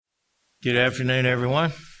Good afternoon,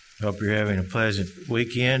 everyone. Hope you're having a pleasant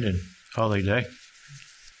weekend and holiday.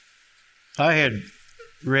 I had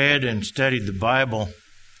read and studied the Bible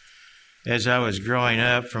as I was growing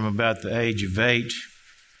up from about the age of 8,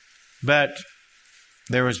 but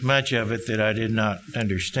there was much of it that I did not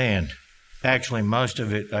understand. Actually, most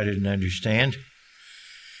of it I didn't understand.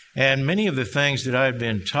 And many of the things that I had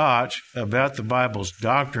been taught about the Bible's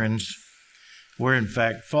doctrines were in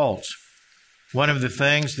fact false. One of the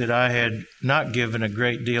things that I had not given a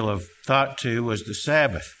great deal of thought to was the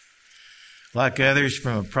Sabbath. Like others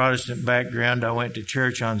from a Protestant background, I went to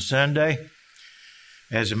church on Sunday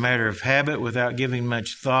as a matter of habit without giving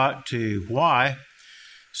much thought to why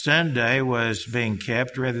Sunday was being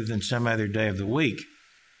kept rather than some other day of the week.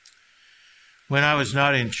 When I was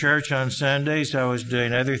not in church on Sundays, I was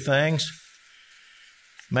doing other things,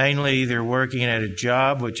 mainly either working at a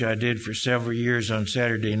job, which I did for several years on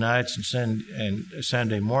Saturday nights and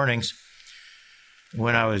Sunday mornings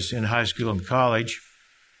when I was in high school and college,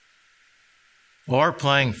 or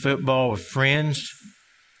playing football with friends,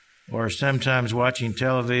 or sometimes watching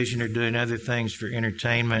television or doing other things for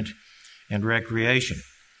entertainment and recreation.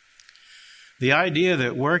 The idea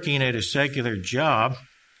that working at a secular job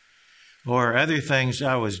or other things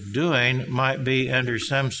I was doing might be under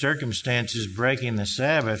some circumstances breaking the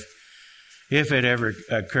Sabbath, if it ever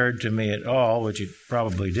occurred to me at all, which it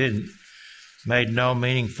probably didn't, made no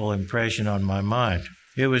meaningful impression on my mind.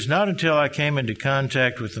 It was not until I came into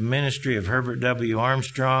contact with the ministry of Herbert W.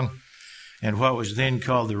 Armstrong and what was then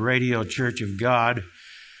called the Radio Church of God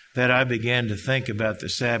that I began to think about the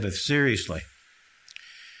Sabbath seriously.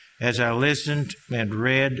 As I listened and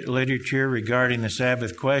read literature regarding the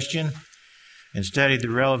Sabbath question and studied the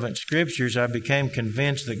relevant scriptures, I became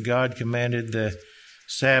convinced that God commanded the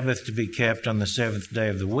Sabbath to be kept on the seventh day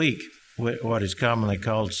of the week, what is commonly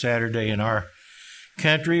called Saturday in our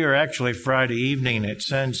country, or actually Friday evening at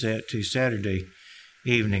sunset to Saturday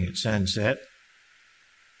evening at sunset.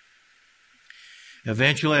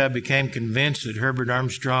 Eventually, I became convinced that Herbert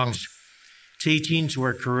Armstrong's teachings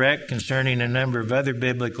were correct concerning a number of other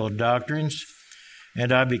biblical doctrines,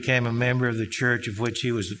 and I became a member of the church of which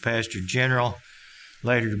he was the pastor general,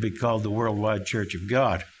 later to be called the Worldwide Church of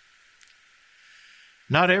God.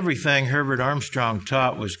 Not everything Herbert Armstrong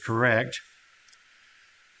taught was correct,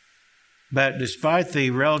 but despite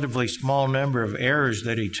the relatively small number of errors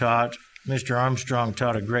that he taught, Mr. Armstrong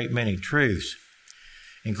taught a great many truths,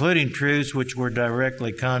 including truths which were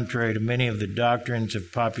directly contrary to many of the doctrines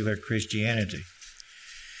of popular Christianity.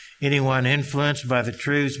 Anyone influenced by the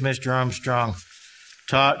truths Mr. Armstrong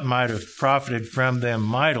taught might have profited from them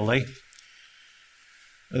mightily.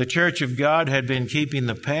 The Church of God had been keeping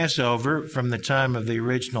the Passover from the time of the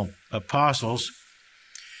original apostles,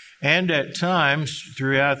 and at times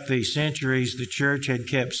throughout the centuries, the church had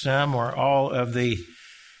kept some or all of the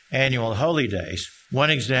annual holy days. One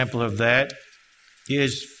example of that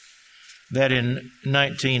is that in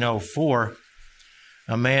 1904,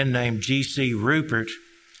 a man named G.C. Rupert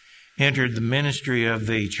entered the ministry of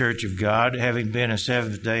the Church of God, having been a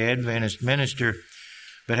Seventh-day Adventist minister,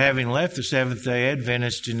 but having left the Seventh-day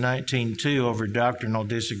Adventists in 1902 over doctrinal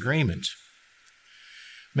disagreements.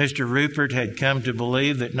 Mr. Rupert had come to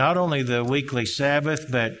believe that not only the weekly Sabbath,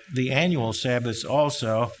 but the annual Sabbaths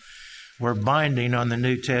also were binding on the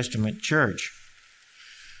New Testament church.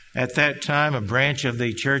 At that time, a branch of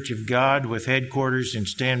the Church of God with headquarters in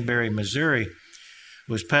Stanberry, Missouri,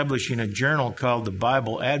 was publishing a journal called the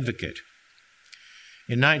Bible Advocate.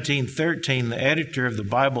 In 1913, the editor of the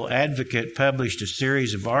Bible Advocate published a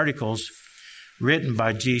series of articles written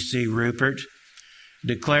by G.C. Rupert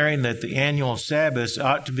declaring that the annual Sabbaths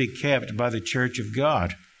ought to be kept by the Church of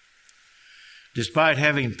God. Despite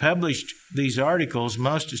having published these articles,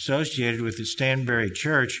 most associated with the Stanberry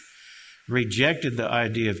Church rejected the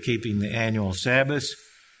idea of keeping the annual Sabbaths,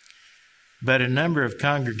 but a number of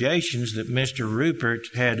congregations that Mr. Rupert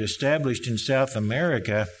had established in South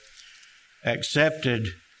America accepted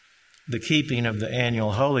the keeping of the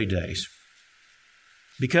annual holy days.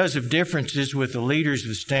 Because of differences with the leaders of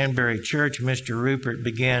the Stanberry Church, Mr. Rupert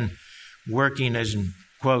began working as an,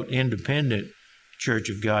 quote, independent Church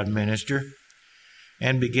of God minister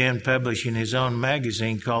and began publishing his own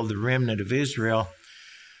magazine called The Remnant of Israel,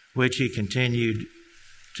 which he continued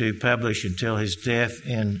to publish until his death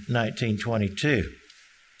in 1922.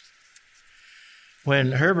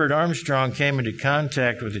 When Herbert Armstrong came into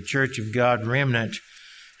contact with the Church of God Remnant,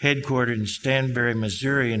 headquartered in Stanberry,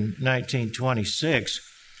 Missouri in 1926,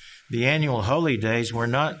 the annual holy days were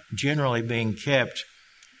not generally being kept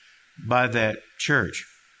by that church.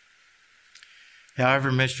 However,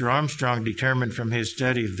 Mr. Armstrong determined from his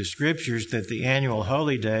study of the Scriptures that the annual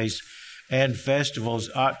holy days and festivals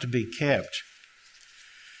ought to be kept.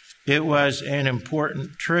 It was an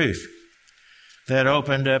important truth that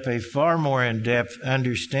opened up a far more in-depth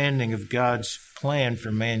understanding of God's plan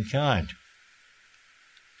for mankind.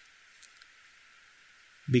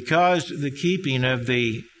 Because the keeping of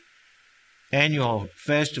the annual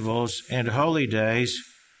festivals and holy days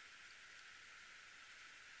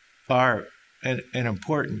are an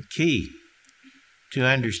important key to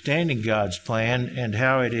understanding God's plan and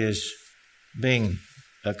how it is being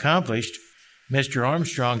accomplished, Mr.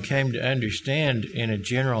 Armstrong came to understand in a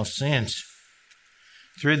general sense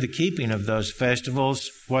through the keeping of those festivals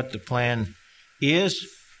what the plan is,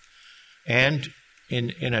 and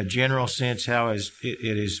in a general sense how it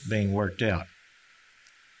is being worked out.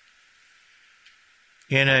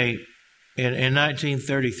 In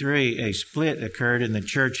 1933, a split occurred in the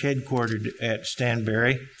church headquartered at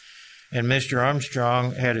Stanbury, and Mr.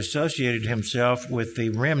 Armstrong had associated himself with the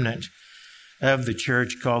remnant of the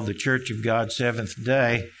church called the Church of God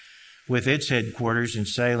Seventh-day, with its headquarters in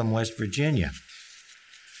Salem, West Virginia.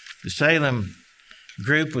 The Salem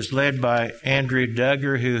group was led by Andrew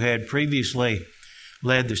Duggar, who had previously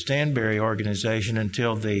led the Stanbury organization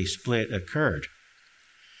until the split occurred.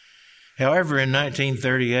 However, in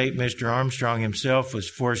 1938, Mr. Armstrong himself was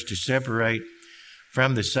forced to separate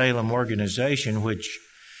from the Salem organization, which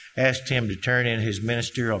asked him to turn in his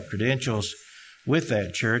ministerial credentials with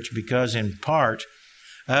that church because, in part,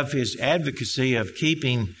 of his advocacy of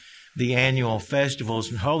keeping the annual festivals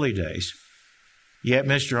and holy days. Yet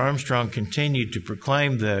Mr. Armstrong continued to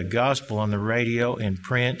proclaim the gospel on the radio, in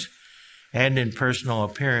print, and in personal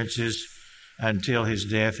appearances until his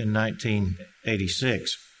death in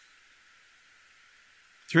 1986.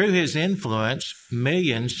 Through his influence,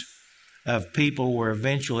 millions of people were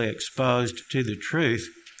eventually exposed to the truth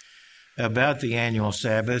about the annual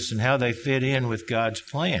Sabbaths and how they fit in with God's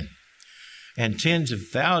plan. And tens of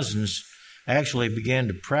thousands actually began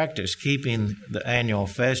to practice keeping the annual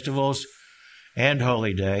festivals and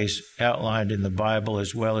holy days outlined in the Bible,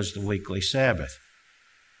 as well as the weekly Sabbath.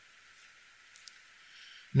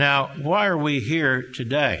 Now, why are we here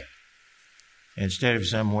today instead of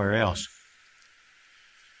somewhere else?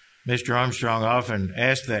 Mr. Armstrong often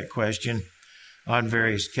asked that question on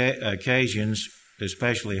various occasions,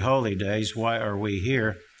 especially holy days. Why are we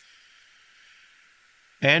here?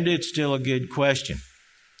 And it's still a good question.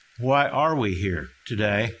 Why are we here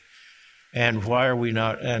today? And why are we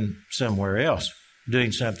not somewhere else,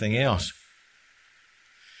 doing something else?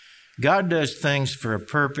 God does things for a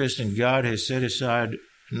purpose, and God has set aside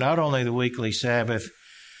not only the weekly Sabbath,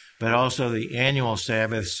 but also the annual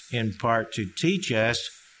Sabbaths in part to teach us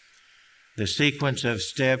the sequence of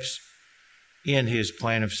steps in His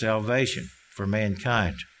plan of salvation for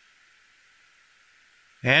mankind.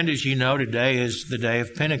 And as you know, today is the day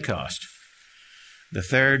of Pentecost, the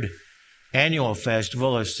third annual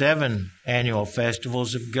festival of 7 annual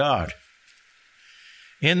festivals of God.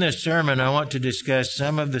 In this sermon, I want to discuss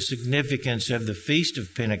some of the significance of the Feast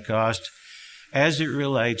of Pentecost as it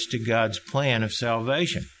relates to God's plan of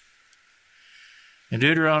salvation. In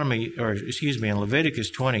Leviticus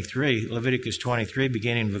 23,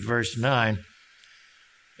 beginning with verse 9,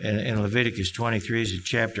 and Leviticus 23 is a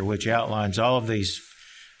chapter which outlines all of these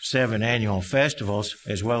 7 annual festivals,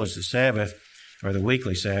 as well as the Sabbath, or the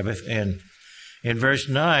weekly Sabbath. And in verse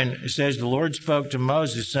 9, it says, "The Lord spoke to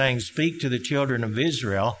Moses, saying, Speak to the children of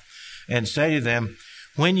Israel, and say to them,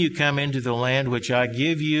 When you come into the land which I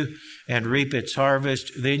give you, and reap its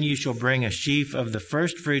harvest, then you shall bring a sheaf of the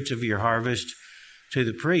firstfruits of your harvest to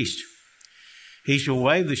the priest. He shall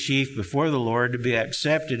wave the sheaf before the Lord to be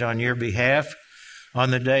accepted on your behalf.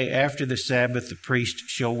 On the day after the Sabbath, the priest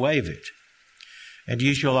shall wave it. And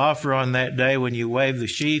you shall offer on that day when you wave the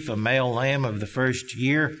sheaf a male lamb of the first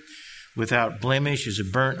year, without blemish, as a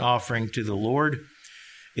burnt offering to the Lord.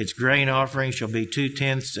 Its grain offering shall be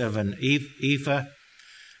 2/10 of an ephah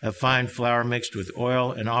of fine flour mixed with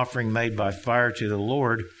oil, an offering made by fire to the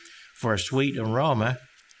Lord for a sweet aroma.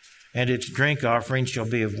 And its drink offering shall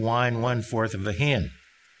be of wine 1/4 of a hin.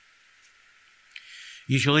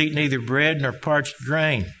 You shall eat neither bread nor parched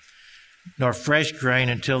grain, nor fresh grain,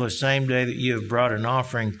 until the same day that you have brought an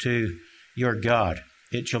offering to your God.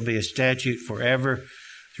 It shall be a statute forever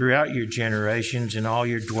throughout your generations in all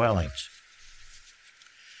your dwellings."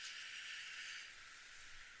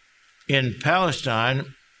 In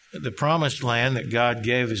Palestine, the promised land that God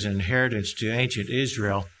gave as an inheritance to ancient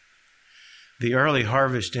Israel, the early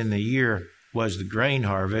harvest in the year was the grain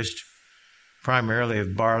harvest, primarily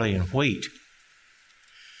of barley and wheat.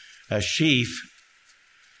 A sheaf,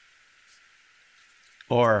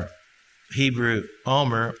 or Hebrew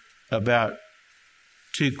omer, about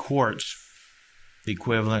 2 quarts, the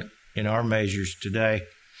equivalent in our measures today,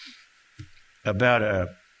 about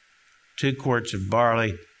 2 quarts of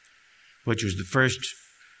barley, which was the first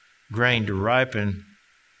grain to ripen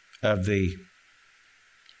of the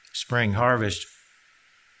spring harvest,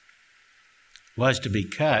 was to be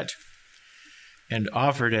cut and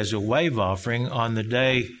offered as a wave offering on the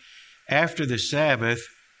day after the Sabbath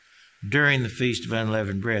during the Feast of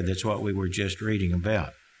Unleavened Bread. That's what we were just reading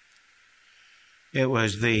about. It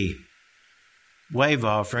was the wave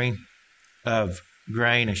offering of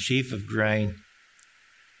grain, a sheaf of grain,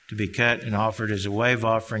 to be cut and offered as a wave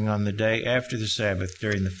offering on the day after the Sabbath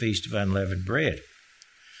during the Feast of Unleavened Bread.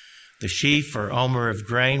 The sheaf or omer of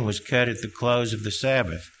grain was cut at the close of the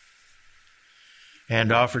Sabbath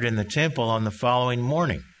and offered in the temple on the following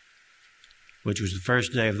morning, which was the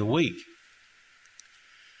first day of the week.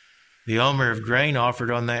 The omer of grain offered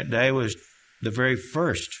on that day was the very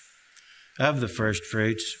first of the first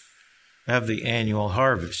fruits of the annual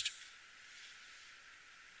harvest.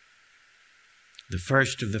 The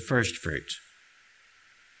first of the first fruits.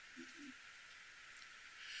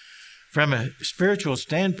 From a spiritual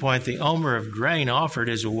standpoint, the omer of grain offered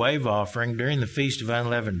as a wave offering during the Feast of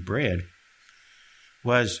Unleavened Bread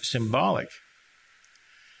was symbolic.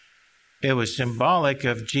 It was symbolic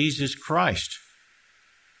of Jesus Christ,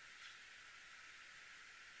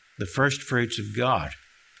 the first fruits of God,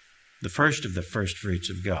 the first of the first fruits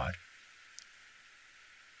of God.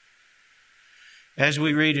 As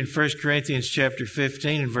we read in 1 Corinthians chapter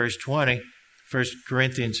 15 and verse 20, 1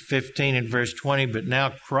 Corinthians 15 and verse 20, but now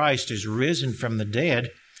Christ is risen from the dead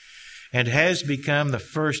and has become the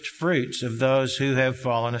first fruits of those who have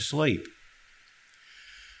fallen asleep.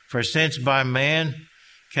 For since by man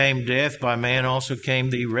came death, by man also came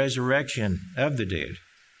the resurrection of the dead.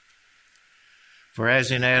 For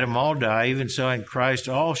as in Adam all die, even so in Christ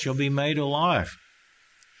all shall be made alive.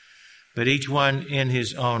 But each one in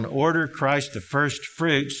his own order, Christ the first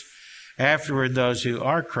fruits, afterward those who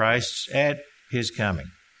are Christ's at his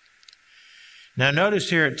coming. Now notice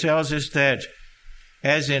here it tells us that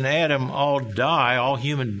as in Adam all die, all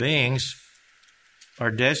human beings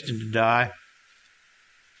are destined to die,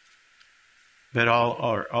 but all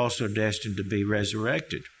are also destined to be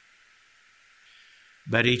resurrected.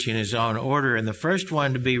 But each in his own order. And the first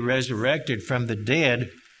one to be resurrected from the dead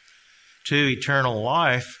to eternal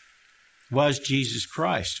life was Jesus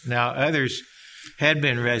Christ. Now, others had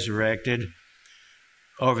been resurrected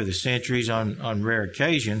over the centuries on rare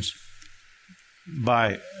occasions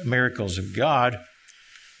by miracles of God,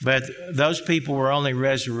 but those people were only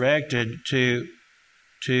resurrected to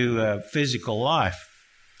physical life,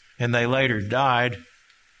 and they later died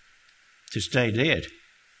to stay dead,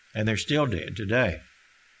 and they're still dead today.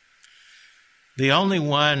 The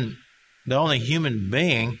only human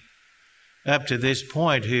being up to this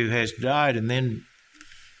point who has died and then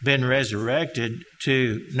been resurrected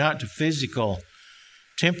to not to physical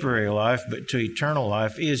temporary life but to eternal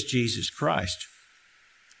life is Jesus Christ.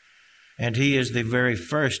 And he is the very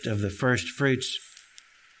first of the first fruits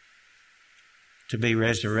to be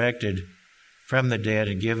resurrected from the dead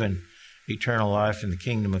and given eternal life in the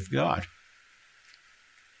kingdom of God.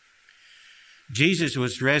 Jesus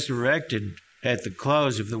was resurrected at the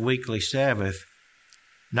close of the weekly Sabbath,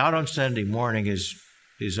 not on Sunday morning, as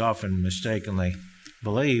is often mistakenly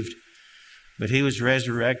believed, but he was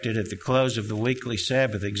resurrected at the close of the weekly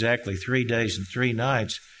Sabbath, exactly 3 days and 3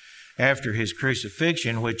 nights after his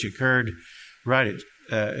crucifixion, which occurred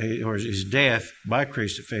or his death by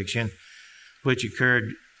crucifixion, which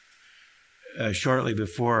occurred shortly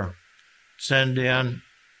before sundown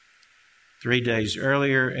 3 days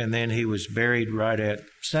earlier, and then he was buried right at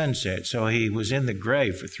sunset. So he was in the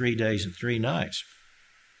grave for 3 days and 3 nights.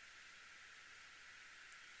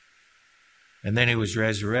 And then he was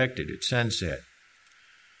resurrected at sunset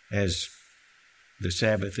as the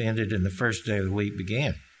Sabbath ended and the first day of the week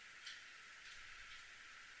began.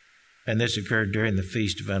 And this occurred during the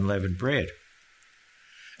Feast of Unleavened Bread,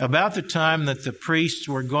 about the time that the priests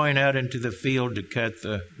were going out into the field to cut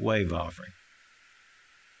the wave offering.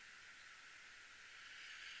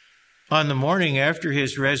 On the morning after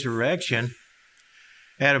his resurrection,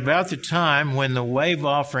 at about the time when the wave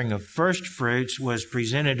offering of first fruits was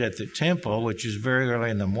presented at the temple, which is very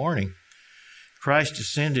early in the morning, Christ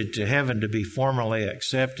ascended to heaven to be formally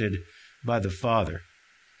accepted by the Father.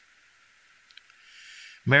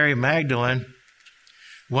 Mary Magdalene,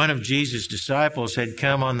 one of Jesus' disciples, had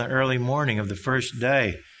come on the early morning of the first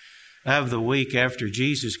day of the week after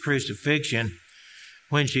Jesus' crucifixion.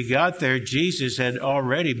 When she got there, Jesus had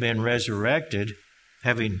already been resurrected,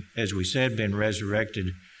 having, as we said, been resurrected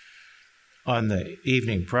on the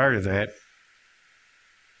evening prior to that.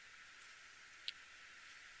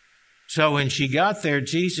 So when she got there,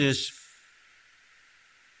 Jesus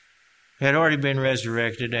had already been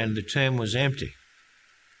resurrected and the tomb was empty.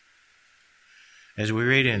 As we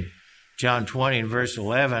read in John 20 and verse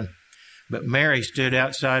 11, but Mary stood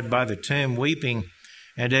outside by the tomb weeping,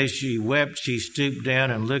 and as she wept, she stooped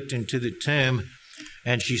down and looked into the tomb,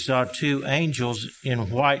 and she saw two angels in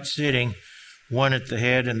white sitting, one at the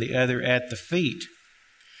head and the other at the feet,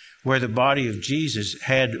 where the body of Jesus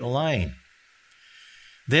had lain.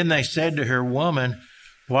 Then they said to her, Woman,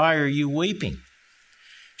 why are you weeping?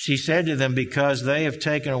 She said to them, Because they have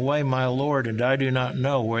taken away my Lord, and I do not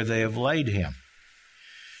know where they have laid him.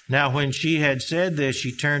 Now when she had said this,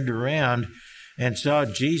 she turned around and saw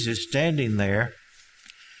Jesus standing there,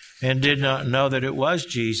 and did not know that it was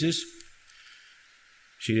Jesus.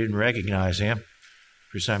 She didn't recognize him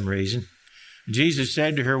for some reason. Jesus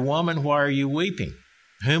said to her, Woman, why are you weeping?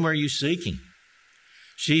 Whom are you seeking?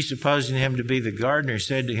 She, supposing him to be the gardener,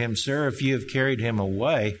 said to him, Sir, if you have carried him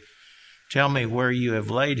away, tell me where you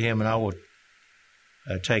have laid him, and I will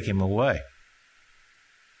take him away.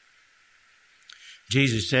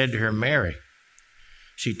 Jesus said to her, Mary.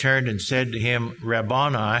 She turned and said to him,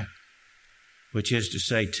 Rabboni, which is to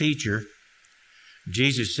say, Teacher.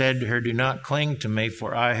 Jesus said to her, Do not cling to me,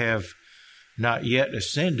 for I have not yet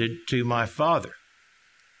ascended to my Father.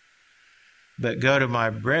 But go to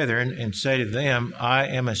my brethren and say to them, I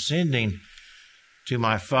am ascending to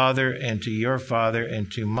my Father and to your Father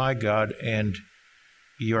and to my God and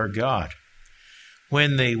your God.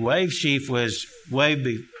 When the wave sheaf was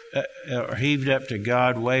heaved up to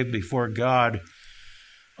God, waved before God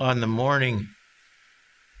on the morning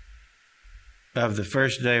of the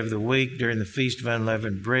first day of the week during the Feast of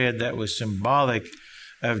Unleavened Bread, that was symbolic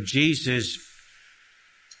of Jesus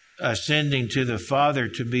ascending to the Father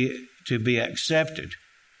to be accepted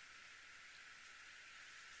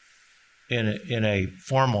in a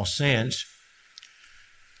formal sense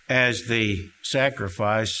as the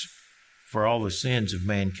sacrifice for all the sins of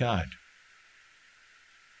mankind.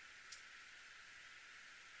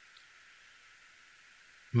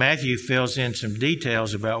 Matthew fills in some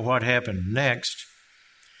details about what happened next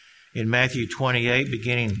in Matthew 28,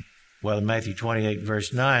 Matthew 28,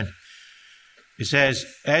 verse 9. It says,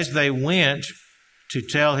 As they went to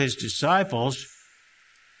tell his disciples,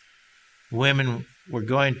 women were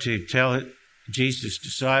going to tell Jesus'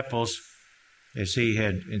 disciples, as he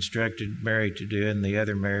had instructed Mary to do, and the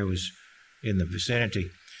other Mary was in the vicinity.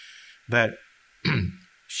 But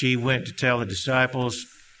she went to tell the disciples,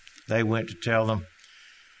 they went to tell them.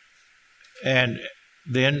 And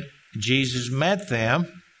then Jesus met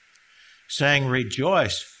them, saying,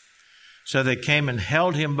 Rejoice. So they came and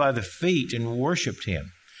held him by the feet and worshiped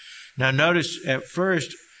him. Now notice at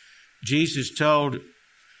first, Jesus told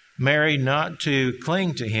Mary not to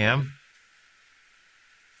cling to him,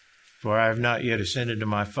 for I have not yet ascended to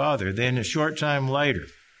my Father. Then a short time later,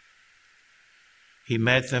 he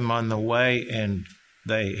met them on the way and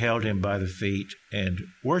they held him by the feet and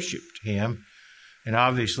worshiped him. And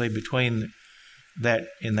obviously between that,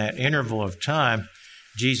 in that interval of time,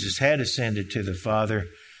 Jesus had ascended to the Father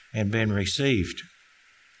and been received.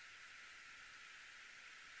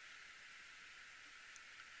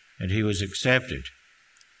 And he was accepted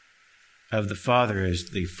of the Father as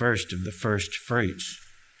the first of the first fruits.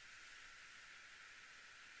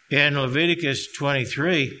 In Leviticus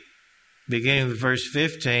 23, beginning with verse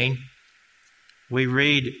 15, we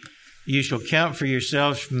read, You shall count for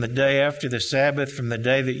yourselves from the day after the Sabbath, from the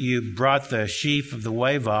day that you brought the sheaf of the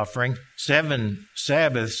wave offering, 7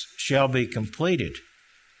 Sabbaths shall be completed.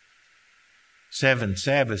 7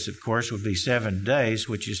 Sabbaths, of course, would be 7 days,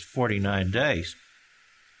 which is 49 days.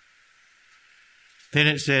 Then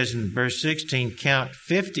it says in verse 16, Count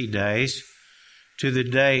 50 days to the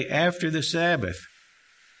day after the Sabbath.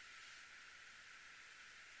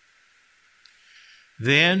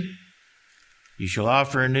 Then you shall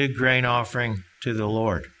offer a new grain offering to the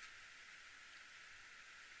Lord.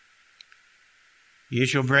 You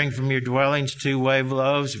shall bring from your dwellings 2 wave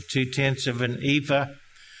loaves of 2/10 of an ephah.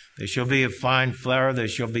 They shall be of fine flour. They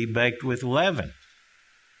shall be baked with leaven.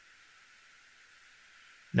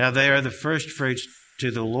 Now they are the first fruits to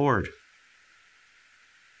the Lord.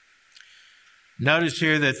 Notice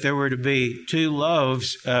here that there were to be 2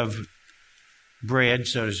 loaves of bread,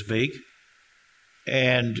 so to speak,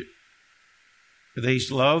 and these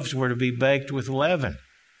loaves were to be baked with leaven.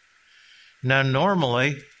 Now,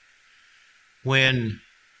 normally, when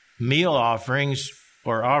meal offerings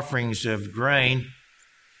or offerings of grain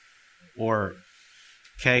or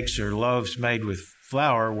cakes or loaves made with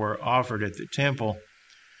flour were offered at the temple,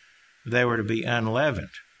 they were to be unleavened.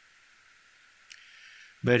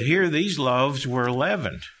 But here these loaves were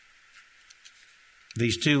leavened.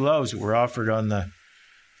 these 2 loaves were offered on the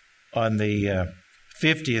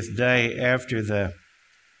 50th day after the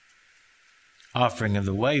offering of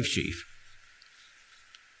the wave sheaf.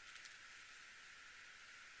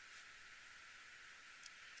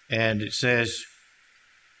 And it says,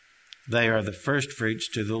 they are the firstfruits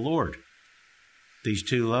to the Lord. These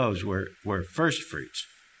 2 loaves were firstfruits.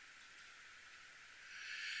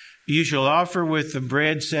 You shall offer with the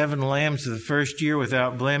bread 7 lambs of the first year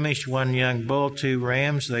without blemish, 1 young bull, 2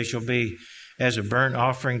 rams. They shall be as a burnt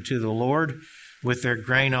offering to the Lord, with their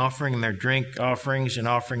grain offering and their drink offerings, an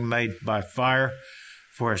offering made by fire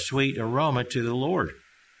for a sweet aroma to the Lord.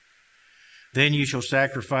 Then you shall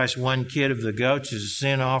sacrifice 1 kid of the goats as a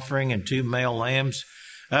sin offering, and 2 male lambs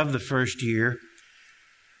of the first year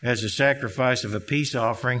as a sacrifice of a peace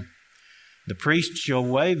offering. The priest shall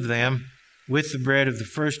wave them with the bread of the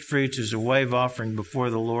firstfruits as a wave offering before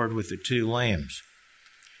the Lord with the 2 lambs.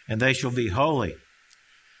 And they shall be holy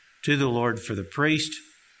to the Lord for the priest,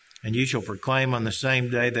 and you shall proclaim on the same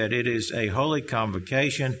day that it is a holy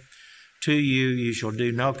convocation to you. You shall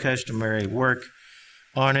do no customary work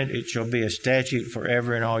on it. It shall be a statute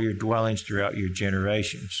forever in all your dwellings throughout your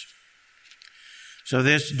generations. So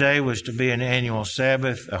this day was to be an annual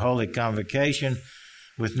Sabbath, a holy convocation,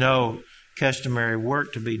 with no customary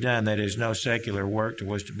work to be done. That is, no secular work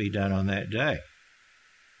was to be done on that day.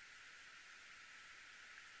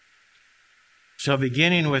 So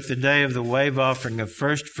beginning with the day of the wave offering of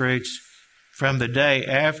firstfruits, from the day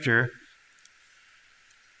after,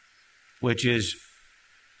 which is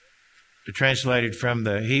translated from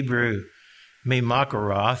the Hebrew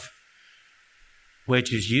Mimakaroth,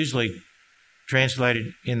 which is usually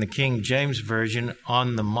translated in the King James Version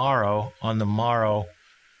on the morrow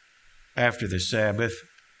after the Sabbath.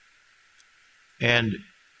 And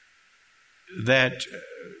that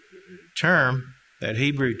term, that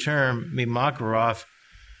Hebrew term, Mimakaroth,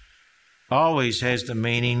 always has the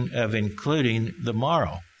meaning of including the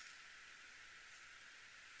morrow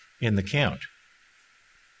in the count.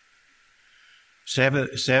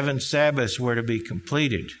 7 Sabbaths were to be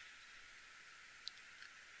completed.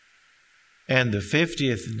 And the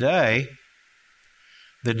 50th day,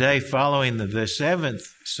 the day following the 7th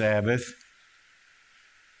Sabbath,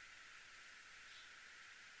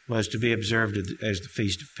 was to be observed as the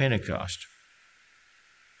Feast of Pentecost.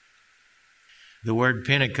 The word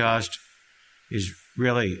Pentecost is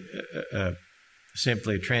really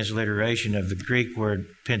simply a transliteration of the Greek word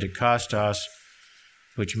Pentekostos,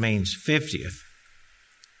 which means 50th.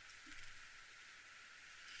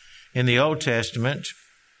 In the Old Testament,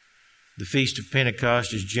 the Feast of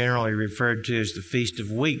Pentecost is generally referred to as the Feast of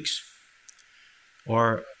Weeks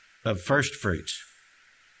or of Firstfruits.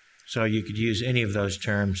 So you could use any of those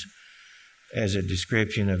terms as a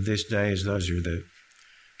description of this day, as those are the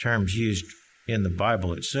terms used in the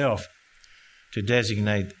Bible itself to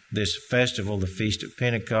designate this festival, the Feast of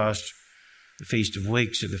Pentecost, the Feast of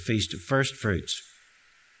Weeks, or the Feast of Firstfruits.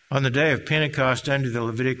 On the day of Pentecost under the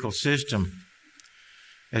Levitical system,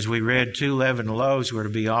 as we read, 2 leavened loaves were to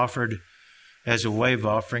be offered as a wave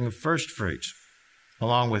offering of firstfruits,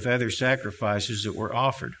 along with other sacrifices that were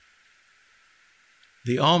offered.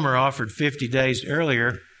 The Omer offered 50 days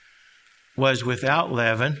earlier was without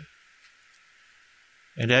leaven,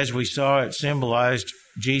 and as we saw, it symbolized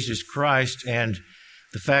Jesus Christ, and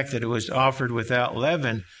the fact that it was offered without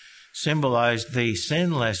leaven symbolized the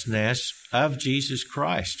sinlessness of Jesus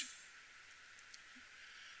Christ.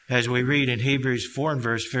 As we read in Hebrews 4 and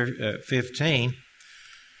verse 15,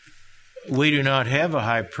 we do not have a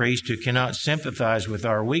high priest who cannot sympathize with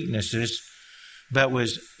our weaknesses, but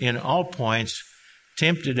was in all points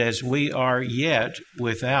tempted as we are, yet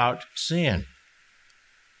without sin.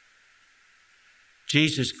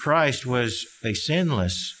 Jesus Christ was a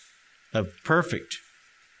sinless, a perfect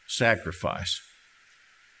sacrifice.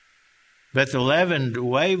 But the leavened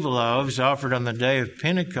wave loaves offered on the day of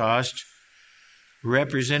Pentecost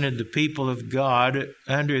represented the people of God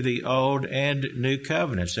under the Old and New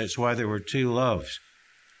Covenants. That's why there were 2 loaves,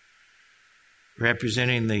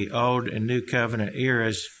 representing the Old and New Covenant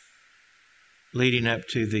eras leading up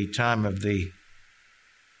to the time of the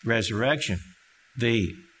resurrection.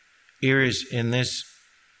 The eras in this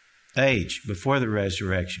age, before the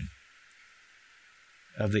resurrection,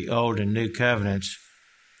 of the Old and New Covenants.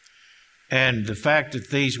 And the fact that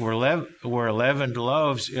these were leavened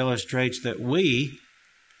loaves illustrates that we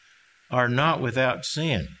are not without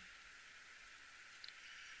sin.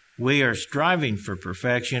 We are striving for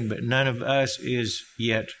perfection, but none of us is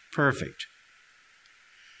yet perfect.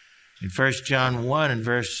 In 1 John 1 and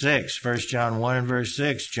verse 6,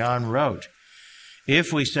 John wrote,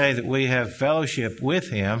 "If we say that we have fellowship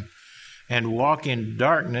with him and walk in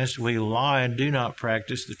darkness, we lie and do not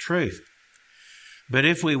practice the truth. But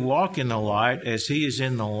if we walk in the light as he is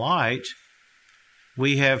in the light,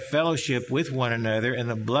 we have fellowship with one another, and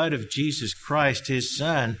the blood of Jesus Christ, his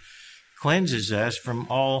Son, cleanses us from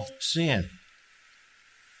all sin.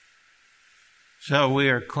 So we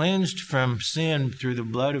are cleansed from sin through the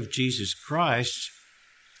blood of Jesus Christ.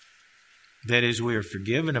 That is, we are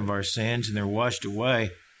forgiven of our sins and they're washed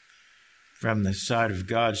away from the sight of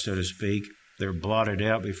God, so to speak. They're blotted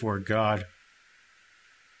out before God.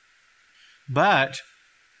 But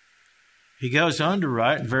he goes on to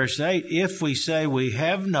write in verse 8, if we say we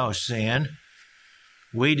have no sin,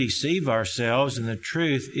 we deceive ourselves and the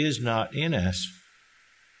truth is not in us.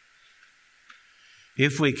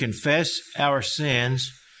 If we confess our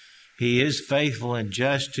sins, he is faithful and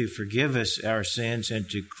just to forgive us our sins and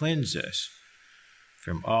to cleanse us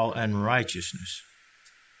from all unrighteousness.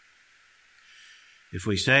 If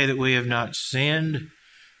we say that we have not sinned,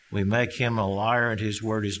 we make him a liar and his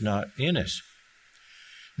word is not in us.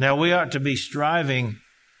 Now we ought to be striving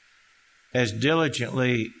as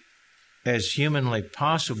diligently as humanly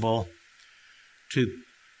possible to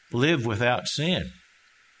live without sin,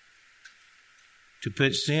 to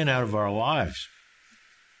put sin out of our lives.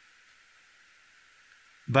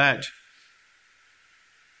 But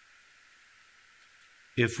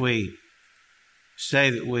if we say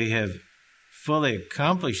that we have fully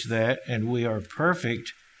accomplished that and we are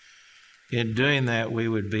perfect in doing that, we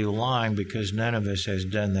would be lying, because none of us has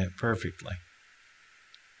done that perfectly.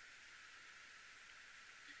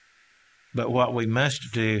 But what we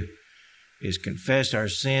must do is confess our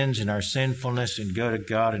sins and our sinfulness and go to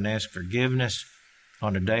God and ask forgiveness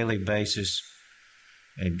on a daily basis,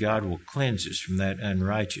 and God will cleanse us from that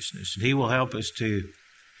unrighteousness. And he will help us to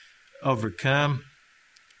overcome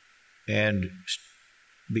and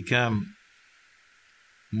become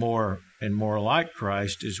more and more like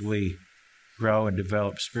Christ as we grow and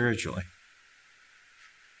develop spiritually.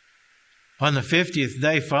 On the 50th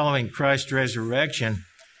day following Christ's resurrection,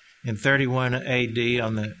 in 31 AD,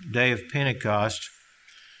 on the day of Pentecost,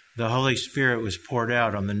 the Holy Spirit was poured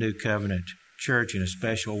out on the New Covenant church in a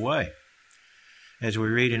special way, as we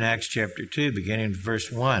read in Acts chapter 2, beginning with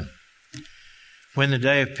verse 1. When the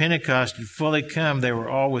day of Pentecost had fully come, they were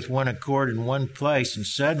all with one accord in one place, and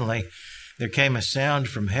suddenly there came a sound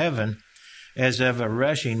from heaven as of a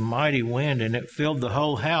rushing mighty wind, and it filled the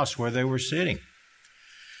whole house where they were sitting.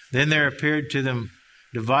 Then there appeared to them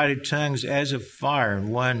divided tongues as of fire,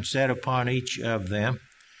 and one sat upon each of them.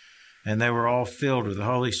 And they were all filled with the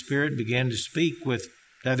Holy Spirit and began to speak with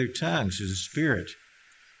other tongues as the Spirit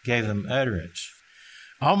gave them utterance.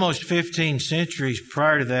 Almost 15 centuries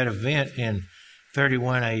prior to that event in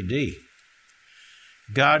 31 AD,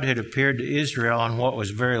 God had appeared to Israel on what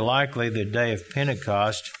was very likely the day of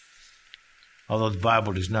Pentecost, although the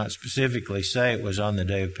Bible does not specifically say it was on the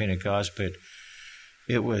day of Pentecost, but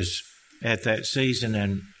it was at that season,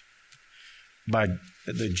 and by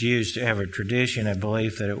the Jews to have a tradition, a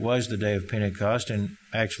belief that it was the day of Pentecost, and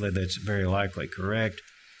actually that's very likely correct.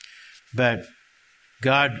 But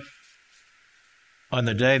God, on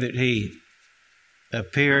the day that he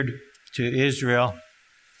appeared to Israel,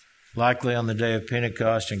 likely on the day of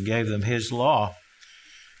Pentecost, and gave them his law,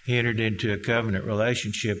 he entered into a covenant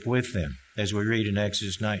relationship with them, as we read in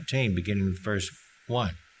Exodus 19, beginning with verse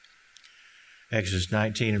 1. Exodus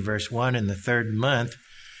 19 and verse 1, in the 3rd month,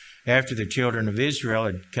 after the children of Israel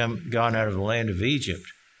had gone out of the land of Egypt,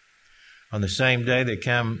 on the same day they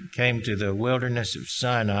came to the wilderness of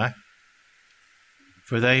Sinai,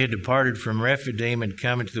 for they had departed from Rephidim and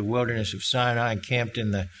come into the wilderness of Sinai and camped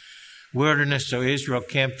in the wilderness. So Israel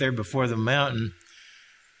camped there before the mountain.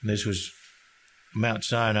 This was Mount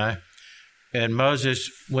Sinai. And Moses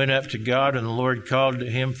went up to God, and the Lord called to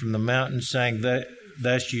him from the mountain, saying,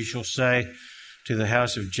 Thus you shall say to the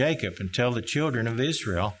house of Jacob, and tell the children of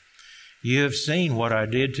Israel, You have seen what I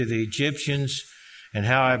did to the Egyptians, and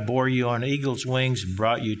how I bore you on eagle's wings and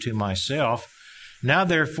brought you to myself. Now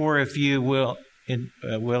therefore, if you will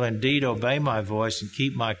indeed obey my voice and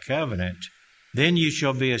keep my covenant, then you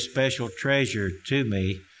shall be a special treasure to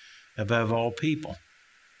me above all people.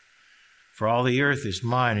 For all the earth is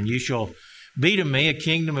mine, and you shall be to me a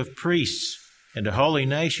kingdom of priests and a holy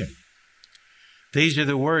nation. These are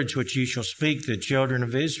the words which you shall speak to the children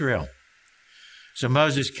of Israel. So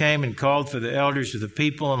Moses came and called for the elders of the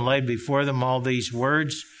people and laid before them all these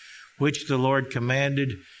words, which the Lord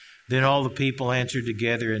commanded. Then all the people answered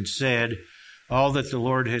together and said, All that the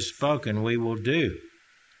Lord has spoken we will do.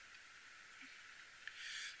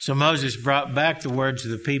 So Moses brought back the words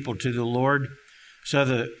of the people to the Lord. So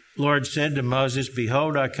the Lord said to Moses,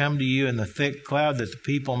 Behold, I come to you in the thick cloud, that the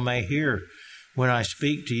people may hear when I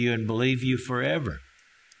speak to you and believe you forever.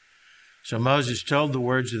 So Moses told the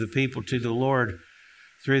words of the people to the Lord.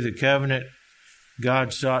 Through the covenant,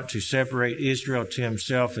 God sought to separate Israel to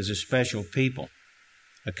himself as a special people,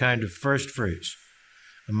 a kind of firstfruits,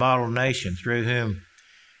 a model nation through whom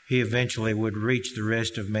he eventually would reach the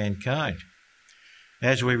rest of mankind.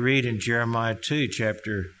 As we read in Jeremiah 2,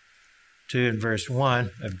 chapter 2 and verse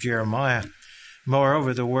 1 of Jeremiah,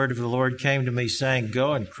 Moreover, the word of the Lord came to me, saying,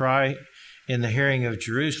 Go and cry in the hearing of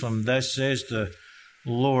Jerusalem. Thus says the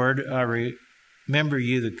Lord, I remember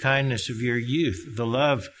you the kindness of your youth, the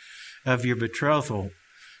love of your betrothal,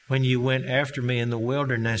 when you went after me in the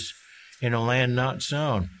wilderness, in a land not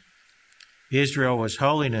sown. Israel was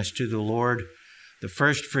holiness to the Lord, the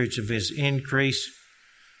firstfruits of his increase.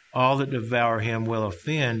 All that devour him will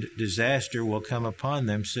offend. Disaster will come upon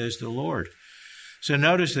them, says the Lord. So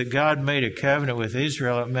notice that God made a covenant with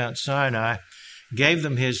Israel at Mount Sinai, gave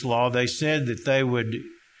them his law. They said that they would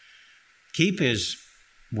keep his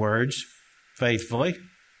words faithfully.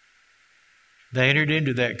 They entered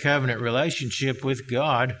into that covenant relationship with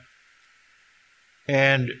God,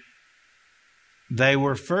 and they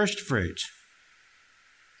were firstfruits,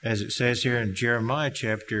 as it says here in Jeremiah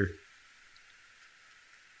chapter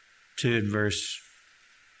 2 and verse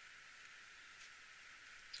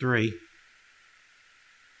 3.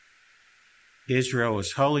 Israel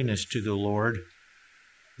was holiness to the Lord,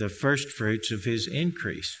 the firstfruits of his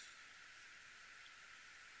increase.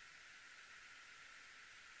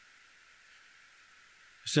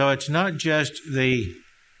 So it's not just the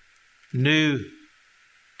new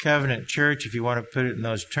covenant church, if you want to put it in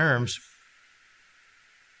those terms,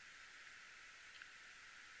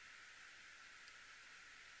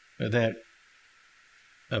 that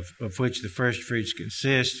of which the firstfruits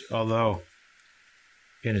consist, although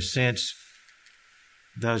in a sense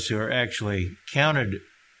those who are actually counted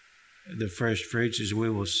the firstfruits, as we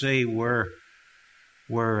will see, were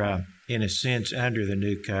in a sense under the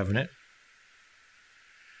new covenant.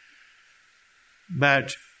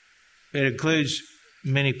 But it includes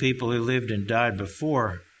many people who lived and died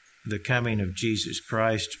before the coming of Jesus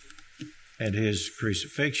Christ and his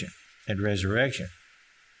crucifixion and resurrection.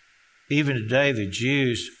 Even today, the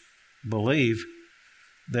Jews believe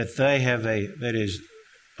that they have that is,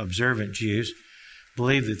 observant Jews,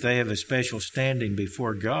 believe that they have a special standing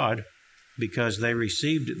before God because they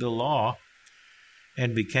received the law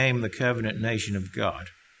and became the covenant nation of God.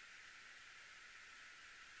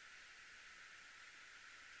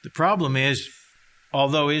 The problem is,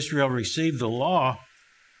 although Israel received the law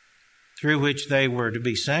through which they were to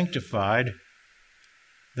be sanctified,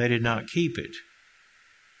 they did not keep it.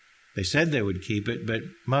 They said they would keep it, but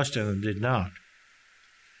most of them did not.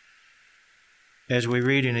 As we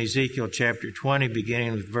read in Ezekiel chapter 20,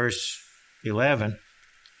 beginning with verse 11,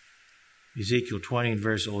 Ezekiel 20 and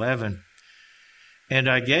verse 11, And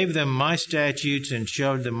I gave them my statutes and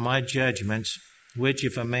showed them my judgments, which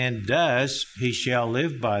if a man does, he shall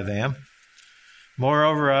live by them.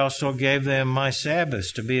 Moreover, I also gave them my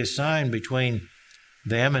Sabbaths to be a sign between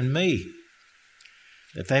them and me,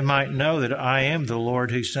 that they might know that I am the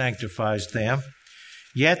Lord who sanctifies them.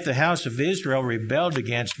 Yet the house of Israel rebelled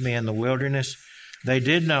against me in the wilderness. They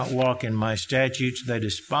did not walk in my statutes. They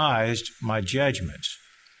despised my judgments,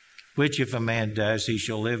 which if a man does, he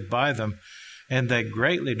shall live by them. And they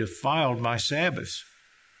greatly defiled my Sabbaths.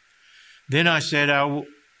 Then I said I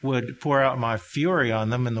would pour out my fury on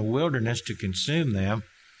them in the wilderness to consume them.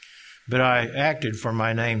 But I acted for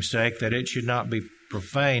my name's sake, that it should not be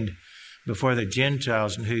profaned before the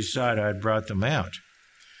Gentiles in whose sight I had brought them out.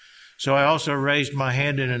 So I also raised my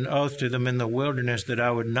hand in an oath to them in the wilderness that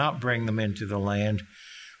I would not bring them into the land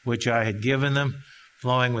which I had given them,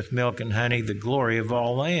 flowing with milk and honey, the glory of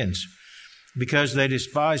all lands, because they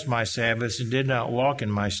despised my Sabbaths and did not walk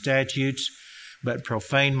in my statutes, but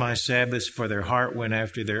profaned my Sabbaths, for their heart went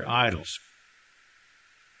after their idols.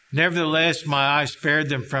 Nevertheless, my eye spared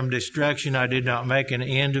them from destruction. I did not make an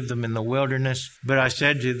end of them in the wilderness, but I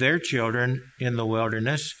said to their children in the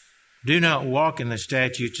wilderness, Do not walk in the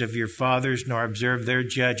statutes of your fathers, nor observe their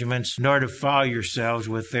judgments, nor defile yourselves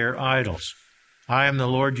with their idols. I am the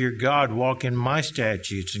Lord your God. Walk in my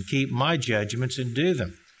statutes and keep my judgments and do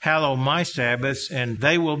them. Hallow my Sabbaths, and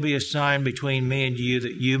they will be a sign between me and you,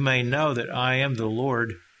 that you may know that I am the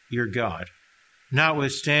Lord your God.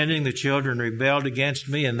 Notwithstanding, the children rebelled against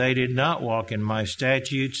me, and they did not walk in my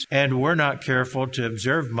statutes, and were not careful to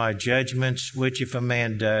observe my judgments, which if a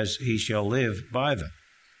man does, he shall live by them.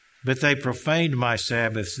 but they profaned my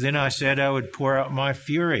Sabbaths. Then I said I would pour out my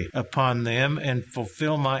fury upon them and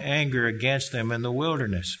fulfill my anger against them in the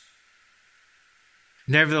wilderness.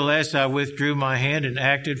 Nevertheless, I withdrew my hand and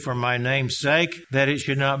acted for my name's sake, that it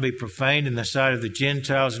should not be profaned in the sight of the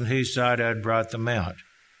Gentiles in whose sight I had brought them out.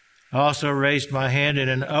 I also raised my hand in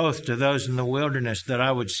an oath to those in the wilderness that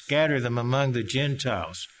I would scatter them among the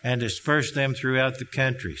Gentiles and disperse them throughout the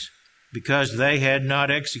countries, because they had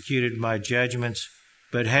not executed my judgments,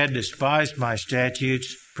 but had despised my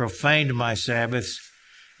statutes, profaned my Sabbaths,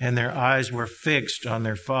 and their eyes were fixed on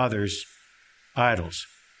their fathers' idols.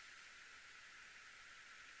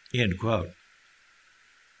 End quote.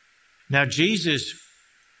 Now, Jesus,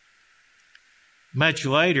 much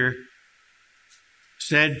later,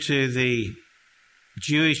 said to the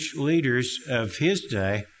Jewish leaders of his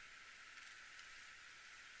day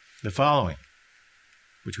the following,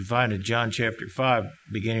 which we find in John chapter 5,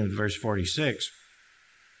 beginning with verse 46.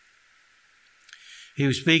 He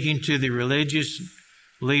was speaking to the religious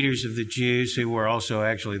leaders of the Jews, who were also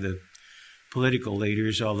actually the political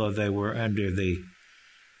leaders, although they were under the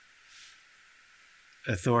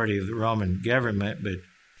authority of the Roman government. But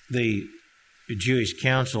the Jewish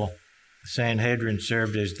council, the Sanhedrin,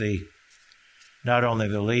 served as not only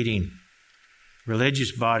the leading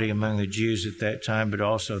religious body among the Jews at that time, but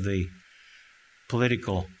also the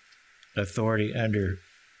political authority under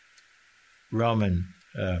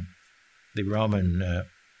the Roman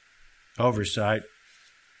oversight.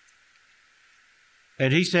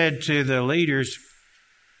 And he said to the leaders,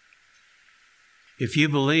 if you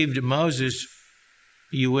believed Moses,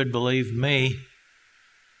 you would believe me,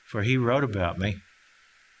 for he wrote about me.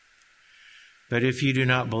 But if you do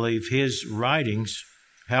not believe his writings,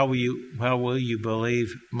 how will you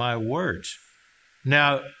believe my words?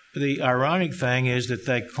 Now, the ironic thing is that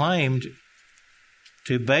they claimed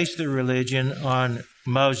to base their religion on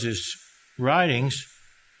Moses' writings,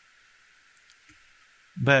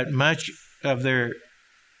 but much of their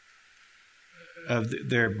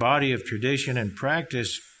body of tradition and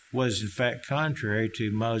practice was in fact contrary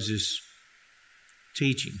to Moses'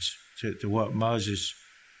 teachings, to what Moses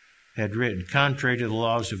had written, contrary to the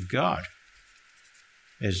laws of God,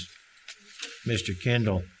 as Mr.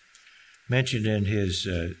 Kendall mentioned in his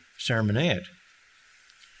sermonette,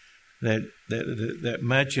 that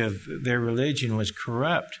much of their religion was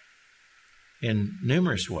corrupt in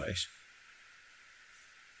numerous ways.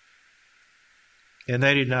 And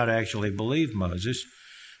they did not actually believe Moses,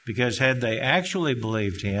 because had they actually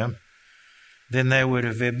believed him, then they would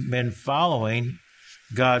have been following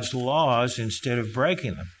God's laws instead of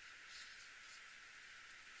breaking them.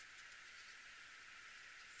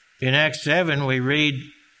 In Acts 7, we read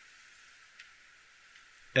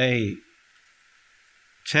a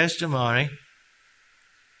testimony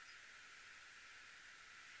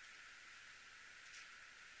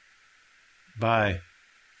by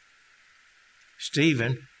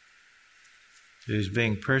Stephen, who is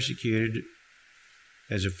being persecuted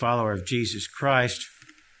as a follower of Jesus Christ,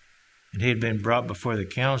 and he had been brought before the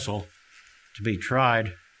council to be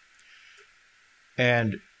tried.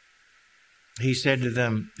 And he said to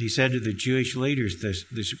the Jewish leaders,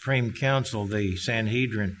 the Supreme Council, the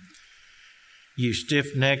Sanhedrin, you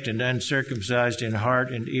stiff-necked and uncircumcised in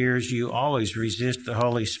heart and ears, you always resist the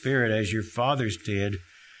Holy Spirit as your fathers did,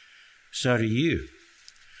 so do you.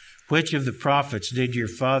 Which of the prophets did your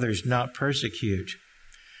fathers not persecute?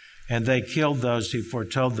 And they killed those who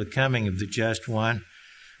foretold the coming of the Just One,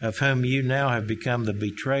 of whom you now have become the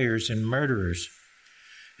betrayers and murderers,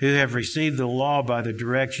 who have received the law by the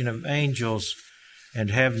direction of angels and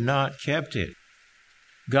have not kept it.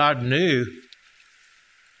 God knew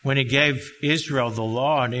when he gave Israel the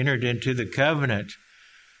law and entered into the covenant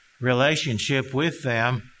relationship with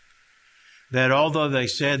them, that although they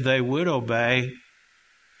said they would obey,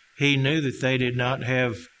 he knew that they did not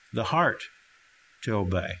have the heart to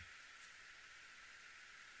obey.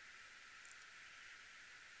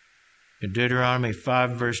 In Deuteronomy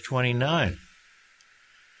 5, verse 29,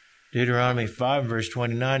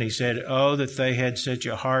 he said, oh, that they had such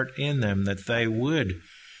a heart in them that they would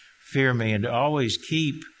fear me and always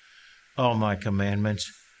keep all my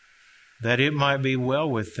commandments, that it might be well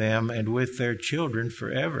with them and with their children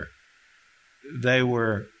forever. They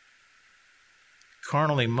were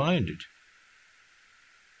carnally minded.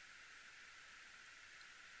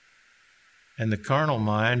 And the carnal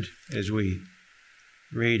mind, as we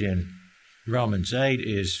read in Romans 8,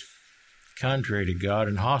 is contrary to God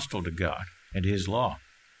and hostile to God and his law.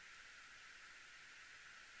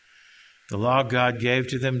 The law God gave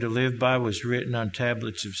to them to live by was written on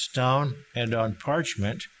tablets of stone and on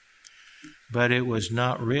parchment, but it was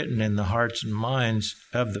not written in the hearts and minds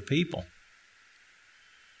of the people.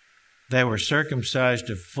 They were circumcised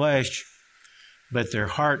of flesh, but their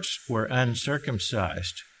hearts were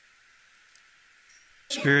uncircumcised.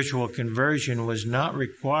 Spiritual conversion was not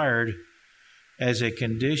required as a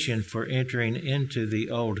condition for entering into the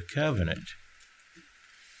Old Covenant.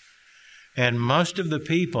 And most of the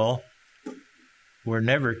people were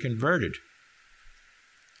never converted.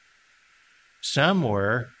 Some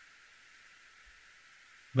were,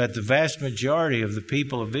 but the vast majority of the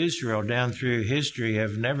people of Israel down through history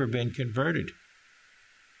have never been converted.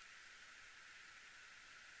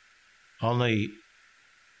 Only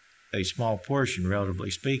a small portion,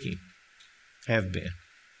 relatively speaking, have been.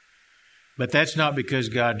 But that's not because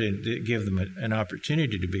God didn't give them an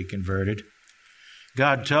opportunity to be converted.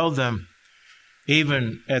 God told them,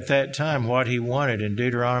 even at that time, what He wanted in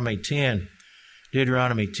Deuteronomy 10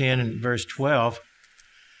 and verse 12.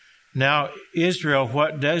 Now, Israel,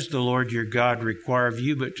 what does the Lord your God require of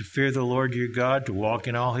you but to fear the Lord your God, to walk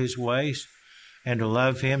in all His ways, and to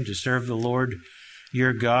love Him, to serve the Lord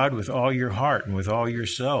your God with all your heart and with all your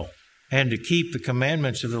soul, and to keep the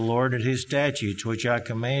commandments of the Lord and His statutes, which I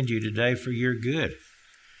command you today for your good.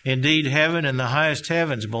 Indeed, heaven and the highest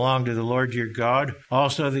heavens belong to the Lord your God,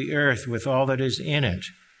 also the earth with all that is in it.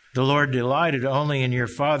 The Lord delighted only in your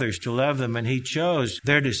fathers to love them, and He chose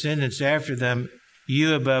their descendants after them,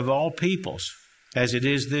 you above all peoples, as it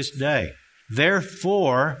is this day.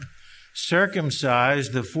 Therefore, circumcise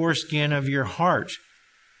the foreskin of your heart,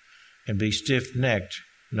 and be stiff-necked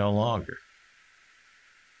no longer.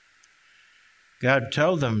 God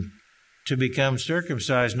told them to become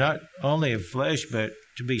circumcised, not only of flesh, but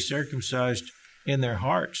to be circumcised in their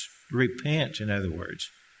hearts. Repent, in other words.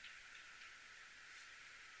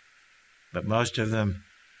 But most of them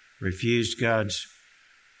refused God's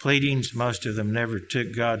pleadings. Most of them never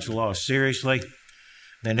took God's law seriously.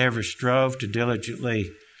 They never strove to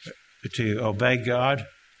diligently to obey God,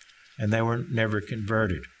 and they were never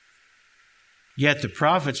converted. Yet the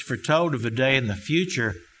prophets foretold of a day in the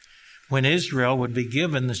future when Israel would be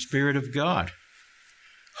given the Spirit of God,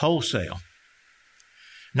 wholesale.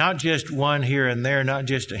 Not just one here and there, not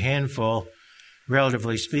just a handful,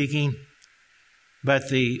 relatively speaking, but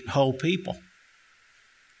the whole people.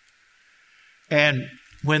 And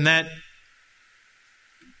when that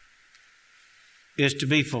is to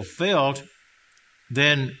be fulfilled,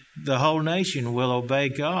 then the whole nation will obey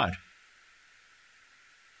God.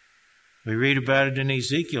 We read about it in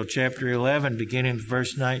Ezekiel chapter 11, beginning with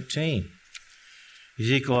verse 19.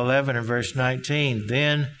 Ezekiel 11 and verse 19,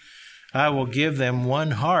 Then I will give them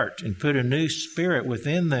one heart and put a new spirit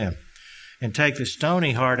within them, and take the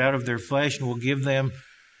stony heart out of their flesh, and will give them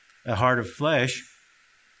a heart of flesh,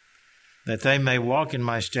 that they may walk in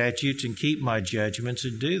my statutes and keep my judgments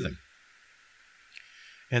and do them.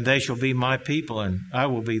 And they shall be my people, and I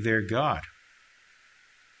will be their God.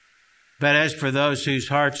 But as for those whose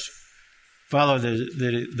hearts follow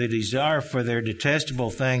the desire for their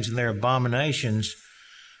detestable things and their abominations,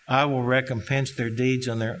 I will recompense their deeds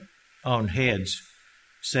on their own heads,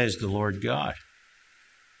 says the Lord God.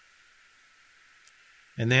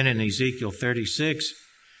 And then in Ezekiel 36,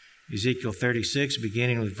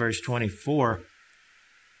 beginning with verse 24,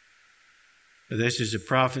 this is a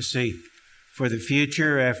prophecy for the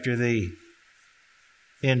future after the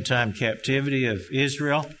end-time captivity of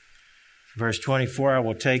Israel. Verse 24, I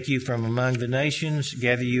will take you from among the nations,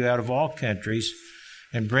 gather you out of all countries,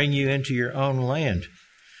 and bring you into your own land.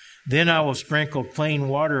 Then I will sprinkle clean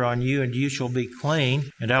water on you, and you shall be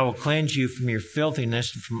clean, and I will cleanse you from your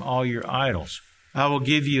filthiness and from all your idols. I will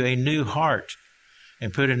give you a new heart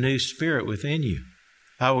and put a new spirit within you.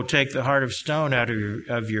 I will take the heart of stone out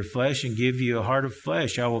of your flesh and give you a heart of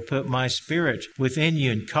flesh. I will put my spirit within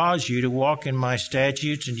you and cause you to walk in my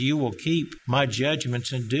statutes, and you will keep my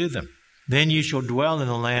judgments and do them. Then you shall dwell in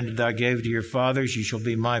the land that I gave to your fathers. You shall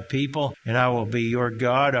be my people, and I will be your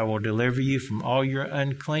God. I will deliver you from all your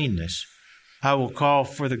uncleanness. I will call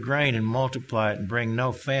for the grain and multiply it, and bring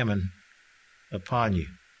no famine upon you.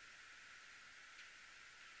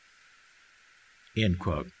 End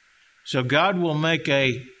quote. So God will make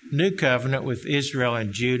a new covenant with Israel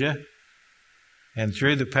and Judah, and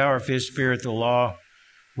through the power of His Spirit, the law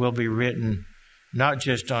will be written not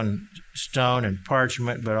just on stone and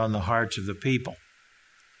parchment, but on the hearts of the people,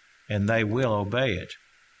 and they will obey it.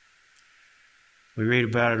 We read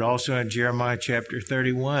about it also in Jeremiah chapter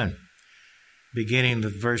 31, beginning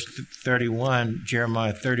with verse 31,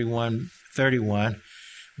 Jeremiah 31:31.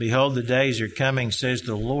 Behold, the days are coming, says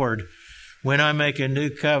the Lord, when I make a new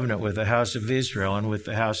covenant with the house of Israel and with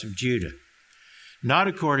the house of Judah, not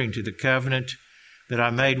according to the covenant that I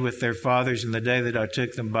made with their fathers in the day that I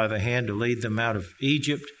took them by the hand to lead them out of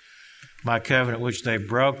Egypt, my covenant which they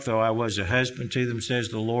broke, though I was a husband to them, says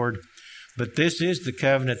the Lord. But this is the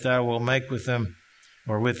covenant that I will make with them,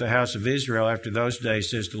 or with the house of Israel after those days,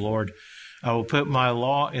 says the Lord. I will put my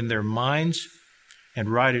law in their minds and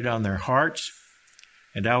write it on their hearts,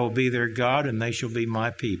 and I will be their God, and they shall be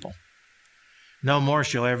my people. No more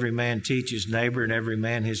shall every man teach his neighbor and every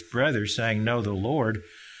man his brother, saying, Know the Lord,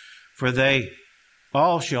 for they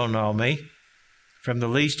all shall know me, from the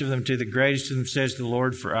least of them to the greatest of them, says the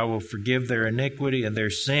Lord, for I will forgive their iniquity and their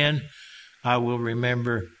sin I will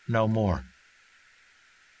remember no more.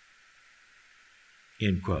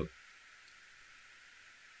 End quote.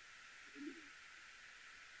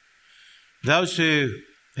 Those who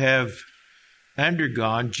have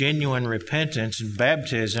undergone genuine repentance and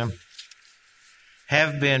baptism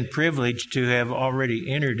have been privileged to have already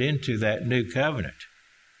entered into that new covenant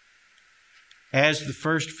as the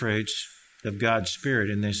first fruits of God's Spirit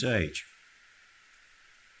in this age.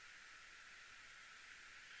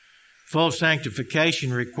 Full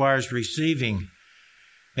sanctification requires receiving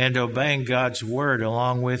and obeying God's Word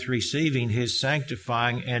along with receiving His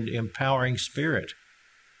sanctifying and empowering Spirit.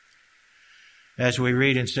 As we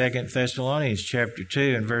read in 2 Thessalonians chapter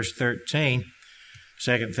 2 and verse 13,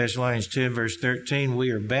 2 Thessalonians 2 and verse 13,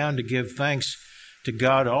 we are bound to give thanks to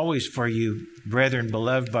God always for you, brethren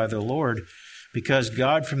beloved by the Lord, because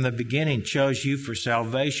God from the beginning chose you for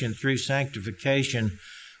salvation through sanctification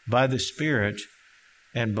by the Spirit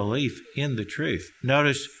and belief in the truth.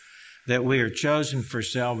 Notice that we are chosen for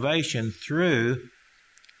salvation through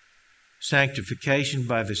sanctification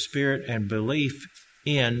by the Spirit and belief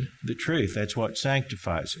in the truth. That's what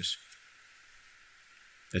sanctifies us.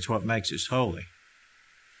 That's what makes us holy.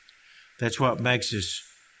 That's what makes us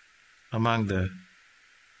among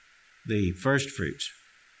the first fruits.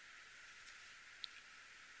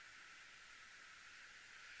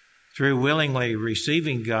 Through willingly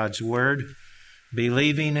receiving God's Word,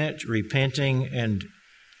 believing it, repenting, and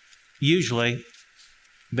usually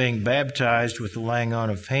being baptized with the laying on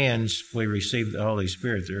of hands, we receive the Holy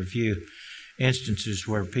Spirit. There are a few instances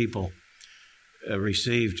where people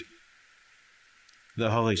received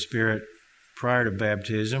the Holy Spirit prior to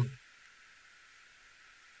baptism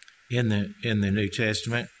in the New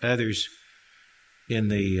Testament. Others in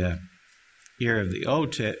the era of the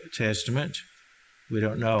Old Testament. We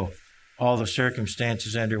don't know all the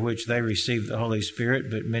circumstances under which they received the Holy Spirit,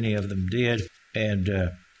 but many of them did, and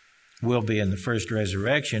will be in the first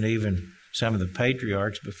resurrection. Even some of the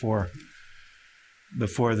patriarchs before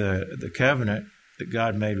the covenant that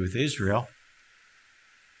God made with Israel.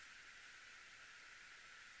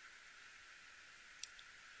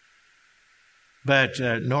 But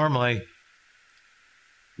normally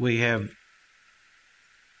we have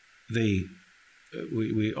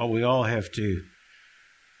we all have to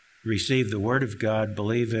receive the Word of God,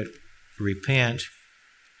 believe it, repent,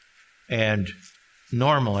 and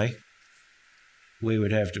normally we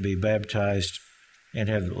would have to be baptized and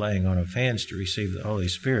have the laying on of hands to receive the Holy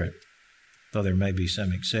Spirit, though there may be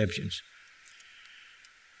some exceptions.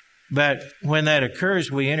 But when that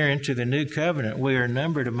occurs, we enter into the new covenant. We are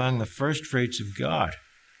numbered among the first fruits of God,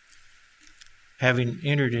 having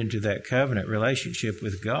entered into that covenant relationship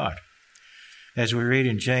with God. As we read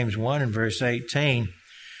in James 1 and verse 18,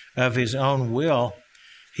 of His own will,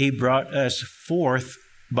 He brought us forth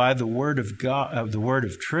by the word of God, of the word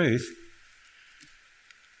of truth.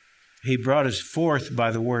 He brought us forth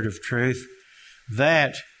by the word of truth,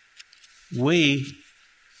 that we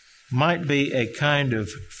might be a kind of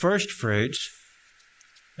first fruits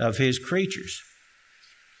of His creatures.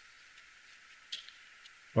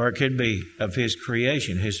 Or it could be of His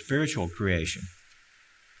creation, His spiritual creation.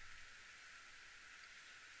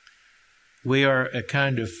 We are a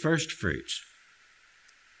kind of first fruits,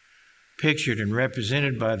 pictured and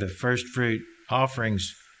represented by the first fruit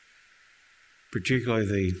offerings, particularly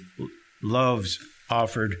the loaves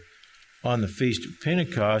offered on the Feast of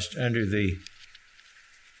Pentecost under the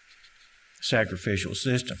sacrificial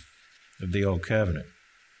system of the Old Covenant.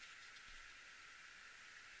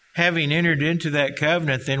 Having entered into that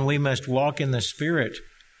covenant, then we must walk in the Spirit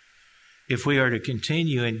if we are to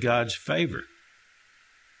continue in God's favor.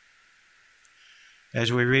 As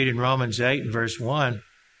we read in Romans 8 and verse 1,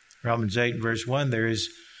 there is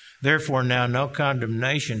therefore now no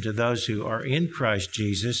condemnation to those who are in Christ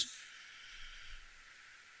Jesus,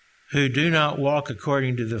 who do not walk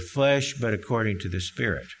according to the flesh, but according to the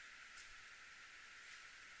Spirit.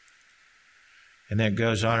 And then it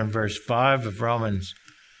goes on in verse 5 of Romans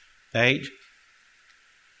 8.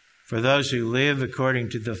 For those who live according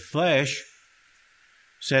to the flesh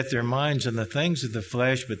set their minds on the things of the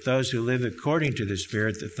flesh, but those who live according to the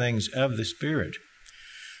Spirit, the things of the Spirit.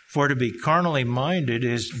 For to be carnally minded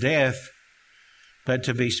is death, but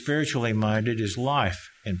to be spiritually minded is life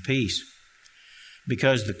and peace.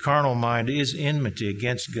 Because the carnal mind is enmity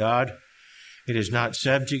against God. It is not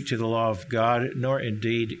subject to the law of God, nor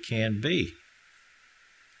indeed can be.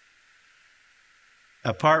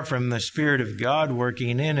 Apart from the Spirit of God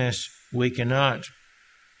working in us, we cannot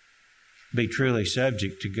be truly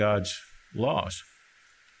subject to God's laws.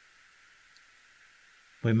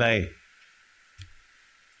 We may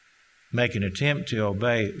make an attempt to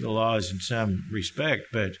obey the laws in some respect,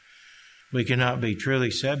 but we cannot be truly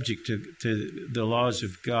subject to the laws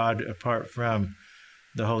of God apart from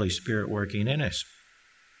the Holy Spirit working in us.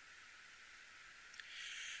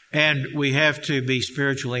 And we have to be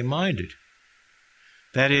spiritually minded.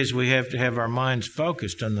 That is, we have to have our minds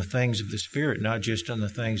focused on the things of the Spirit, not just on the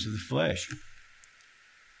things of the flesh.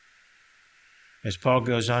 As Paul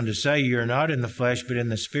goes on to say, you are not in the flesh, but in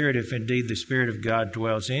the Spirit, if indeed the Spirit of God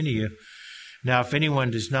dwells in you. Now, if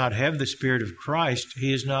anyone does not have the Spirit of Christ,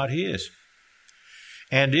 he is not his.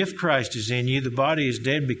 And if Christ is in you, the body is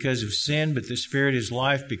dead because of sin, but the Spirit is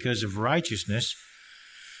life because of righteousness.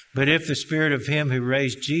 But if the Spirit of him who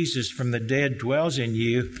raised Jesus from the dead dwells in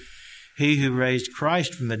you, he who raised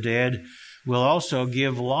Christ from the dead will also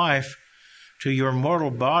give life to your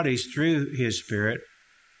mortal bodies through his Spirit,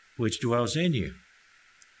 which dwells in you.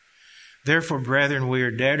 Therefore, brethren, we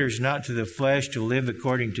are debtors not to the flesh to live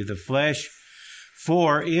according to the flesh.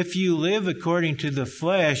 For if you live according to the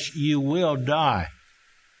flesh, you will die.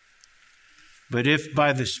 But if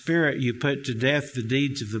by the Spirit you put to death the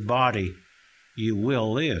deeds of the body, you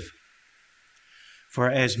will live. For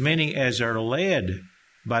as many as are led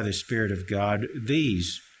by the Spirit of God,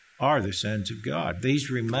 these are the sons of God.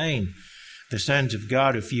 These remain the sons of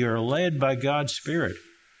God if you are led by God's Spirit.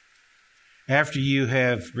 After you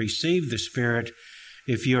have received the Spirit,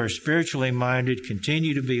 if you are spiritually minded,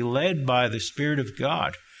 continue to be led by the Spirit of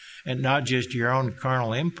God and not just your own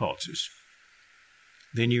carnal impulses.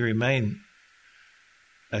 Then you remain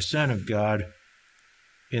a son of God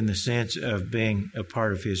in the sense of being a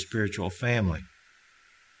part of his spiritual family.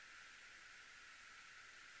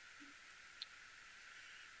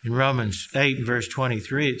 In Romans 8 and verse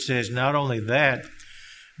 23, it says, not only that,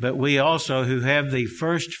 but we also who have the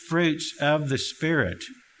first fruits of the Spirit.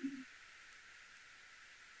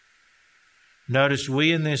 Notice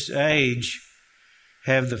we in this age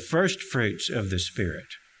have the first fruits of the Spirit.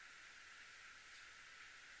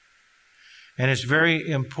 And it's very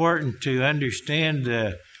important to understand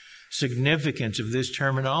the significance of this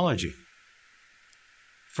terminology.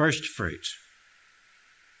 First fruits.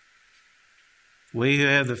 We who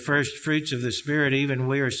have the first fruits of the Spirit, even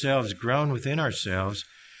we ourselves groan within ourselves,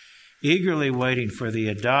 eagerly waiting for the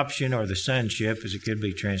adoption or the sonship, as it could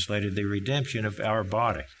be translated, the redemption of our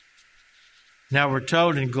body. Now we're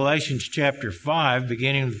told in Galatians chapter 5,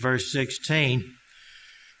 beginning with verse 16,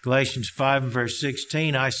 Galatians 5 and verse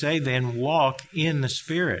 16, I say then, walk in the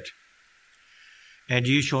Spirit, and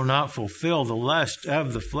you shall not fulfill the lust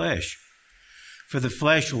of the flesh. For the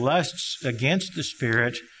flesh lusts against the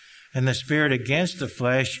Spirit, and the Spirit against the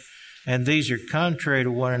flesh, and these are contrary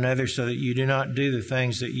to one another, so that you do not do the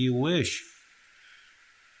things that you wish.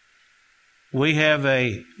 We have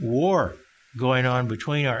a war going on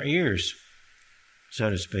between our ears, so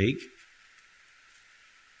to speak,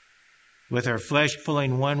 with our flesh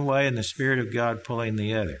pulling one way and the Spirit of God pulling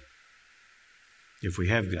the other, if we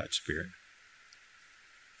have God's Spirit.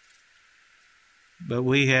 But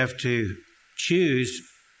we have to choose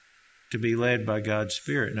to be led by God's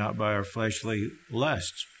Spirit, not by our fleshly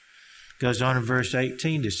lusts. Goes on in verse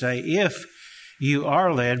 18 to say, if you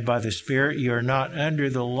are led by the Spirit, you are not under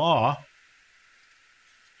the law.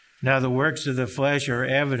 Now the works of the flesh are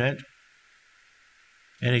evident.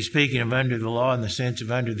 And he's speaking of under the law in the sense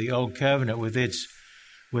of under the old covenant with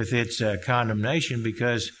its condemnation,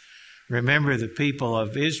 because remember the people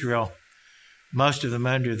of Israel, most of them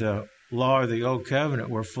under the law of the old covenant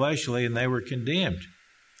were fleshly and they were condemned.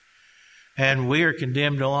 And we are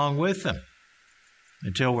condemned along with them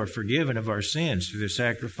until we're forgiven of our sins through the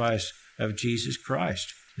sacrifice of Jesus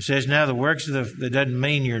Christ. It says, now the works of that doesn't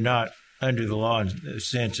mean you're not under the law in the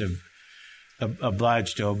sense of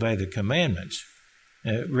obliged to obey the commandments.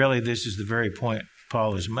 Really, this is the very point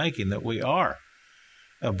Paul is making, that we are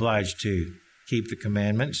obliged to keep the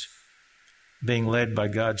commandments, being led by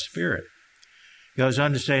God's Spirit. He goes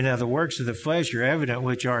on to say, now the works of the flesh are evident,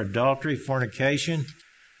 which are adultery, fornication.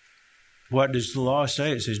 What does the law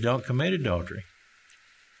say? It says, don't commit adultery.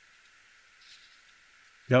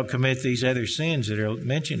 Don't commit these other sins that are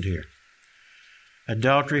mentioned here.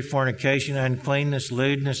 adultery, fornication, uncleanness,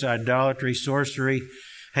 lewdness, idolatry, sorcery,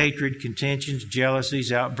 hatred, contentions,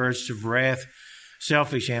 jealousies, outbursts of wrath,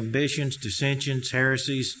 selfish ambitions, dissensions,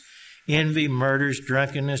 heresies, envy, murders,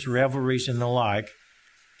 drunkenness, revelries, and the like,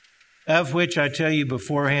 of which I tell you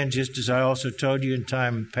beforehand, just as I also told you in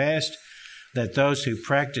time past, that those who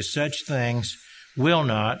practice such things will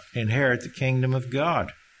not inherit the kingdom of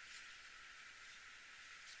God.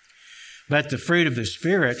 But the fruit of the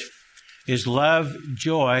Spirit is love,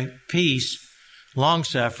 joy, peace,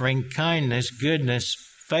 long-suffering, kindness, goodness,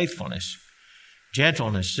 faithfulness,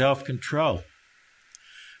 gentleness, self-control.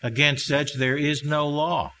 Against such there is no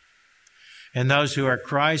law. And those who are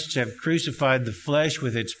Christ's have crucified the flesh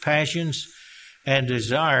with its passions and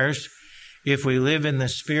desires. If we live in the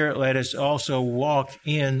Spirit, let us also walk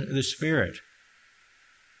in the Spirit.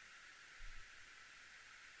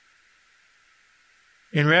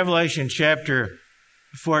 In Revelation chapter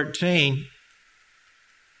 14,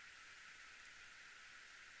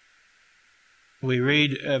 we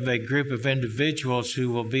read of a group of individuals who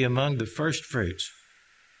will be among the firstfruits.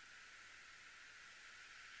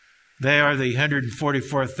 They are the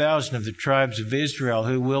 144,000 of the tribes of Israel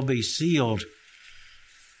who will be sealed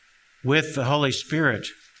with the Holy Spirit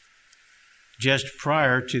just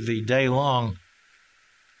prior to the day-long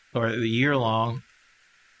or the year-long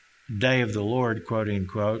day of the Lord, quote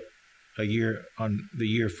unquote, a year on the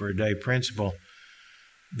year for a day principle.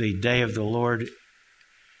 The day of the Lord,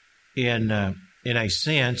 in a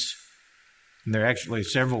sense, and there are actually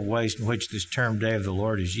several ways in which this term day of the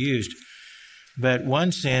Lord is used, but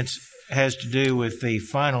one sense has to do with the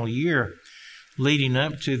final year leading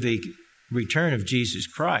up to the return of Jesus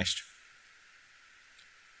Christ.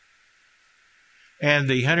 And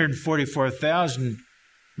the 144,000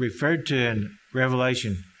 referred to in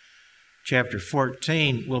Revelation chapter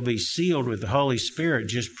 14 will be sealed with the Holy Spirit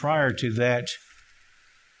just prior to that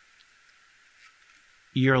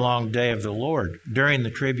year-long day of the Lord during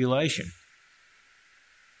the tribulation.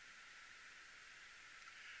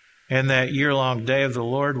 And that year-long day of the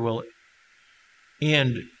Lord will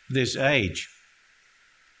end this age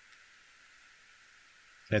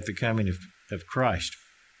at the coming of Christ.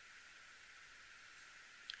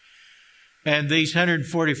 And these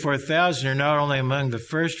 144,000 are not only among the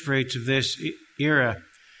firstfruits of this era,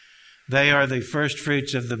 they are the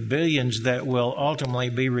firstfruits of the billions that will ultimately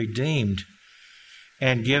be redeemed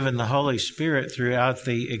and given the Holy Spirit throughout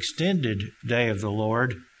the extended day of the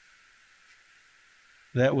Lord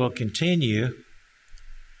that will continue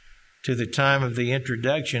to the time of the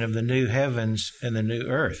introduction of the new heavens and the new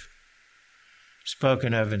earth,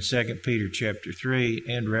 spoken of in 2 Peter chapter 3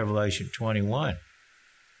 and Revelation 21.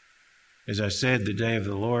 As I said, the day of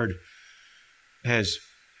the Lord is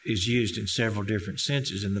used in several different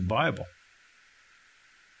senses in the Bible.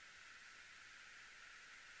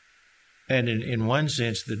 And in one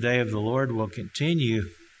sense, the day of the Lord will continue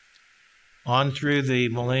on through the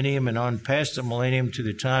millennium and on past the millennium to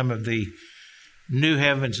the time of the new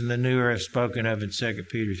heavens and the new earth spoken of in 2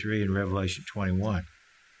 Peter 3 and Revelation 21.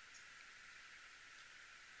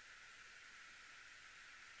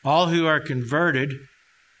 All who are converted,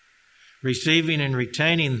 receiving and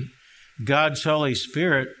retaining God's Holy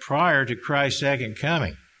Spirit prior to Christ's second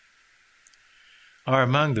coming, are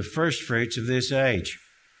among the firstfruits of this age.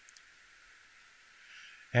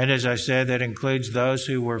 And as I said, that includes those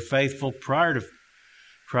who were faithful prior to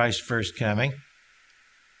Christ's first coming.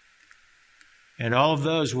 And all of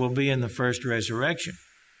those will be in the first resurrection.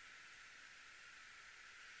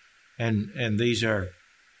 And these are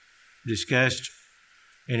discussed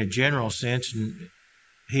in a general sense in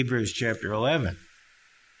Hebrews chapter 11.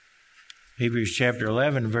 Hebrews chapter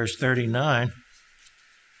 11, verse 39,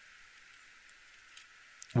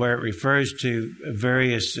 where it refers to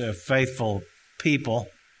various faithful people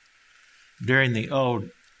during the Old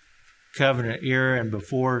Covenant era and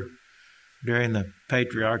before, during the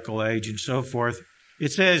patriarchal age and so forth.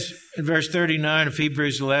 It says in verse 39 of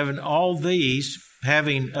Hebrews 11, all these,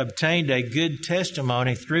 having obtained a good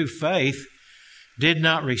testimony through faith, did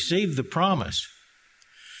not receive the promise,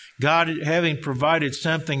 God having provided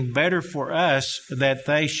something better for us, that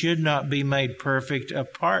they should not be made perfect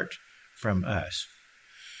apart from us.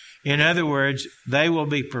 In other words, they will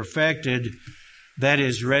be perfected, that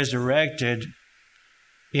is, resurrected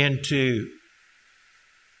into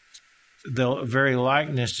the very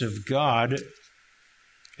likeness of God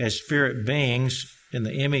as spirit beings in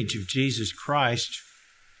the image of Jesus Christ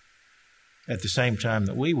at the same time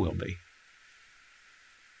that we will be,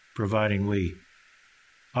 providing we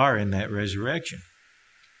are in that resurrection.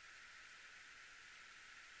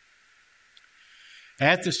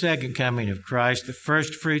 At the second coming of Christ, the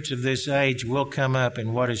first fruits of this age will come up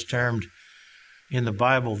in what is termed in the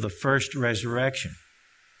Bible the first resurrection.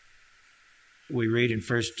 We read in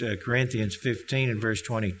 1 Corinthians 15 and verse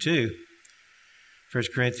 22, 1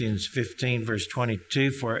 Corinthians 15 verse 22,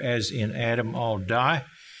 for as in Adam all die,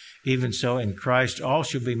 even so in Christ all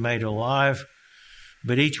shall be made alive,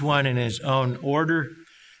 but each one in his own order,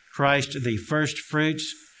 Christ the first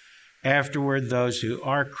fruits, afterward those who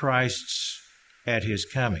are Christ's at his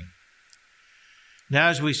coming. Now,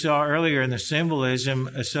 as we saw earlier in the symbolism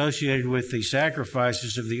associated with the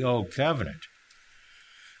sacrifices of the Old Covenant,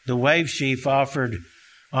 the wave sheaf offered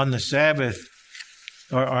on the Sabbath,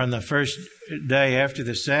 or on the first day after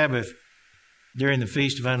the Sabbath during the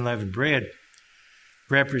Feast of Unleavened Bread,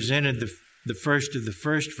 represented the first of the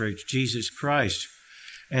first fruits, Jesus Christ.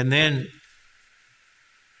 And then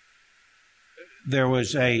there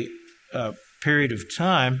was a period of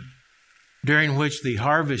time during which the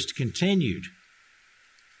harvest continued.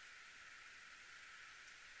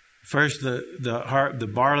 First,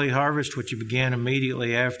 the barley harvest, which began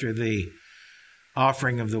immediately after the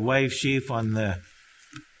offering of the wave sheaf on the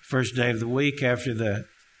first day of the week after the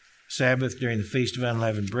Sabbath during the Feast of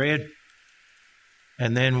Unleavened Bread.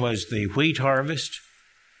 And then was the wheat harvest.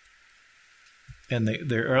 And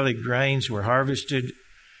the early grains were harvested.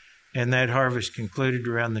 And that harvest concluded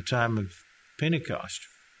around the time of Pentecost.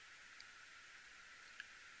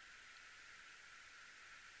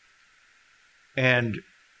 And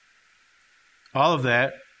all of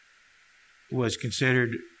that was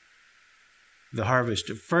considered the harvest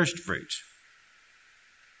of first fruits,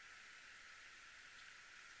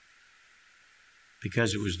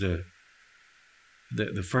 because it was the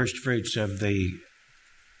first fruits of the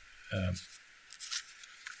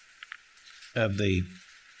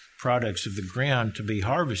products of the ground to be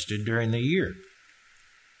harvested during the year.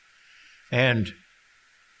 And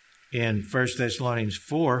in 1 Thessalonians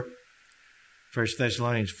 4 and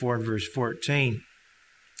verse 14,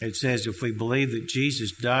 it says, if we believe that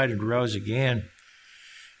Jesus died and rose again,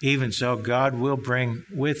 even so God will bring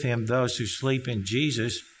with him those who sleep in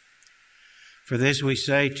Jesus. For this we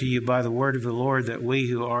say to you by the word of the Lord, that we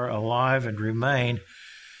who are alive and remain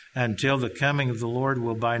until the coming of the Lord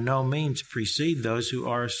will by no means precede those who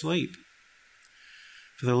are asleep.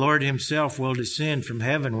 For the Lord himself will descend from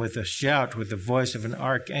heaven with a shout, with the voice of an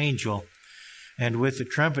archangel, and with the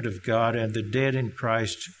trumpet of God, and the dead in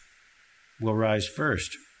Christ will rise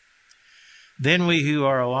first. Then we who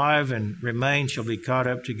are alive and remain shall be caught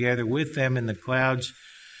up together with them in the clouds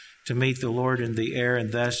to meet the Lord in the air,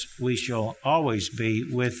 and thus we shall always be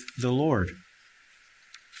with the Lord.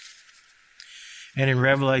 And in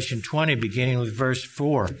Revelation 20, beginning with verse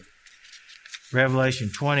 4, Revelation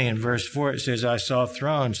 20 and verse 4, it says, I saw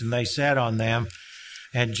thrones, and they sat on them,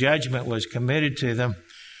 and judgment was committed to them.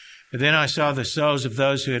 But then I saw the souls of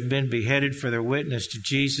those who had been beheaded for their witness to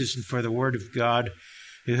Jesus and for the word of God,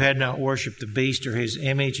 who had not worshipped the beast or his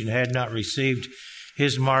image, and had not received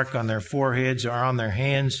his mark on their foreheads or on their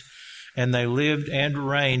hands. And they lived and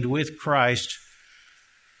reigned with Christ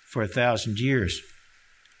for 1,000 years.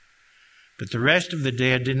 But the rest of the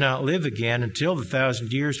dead did not live again until the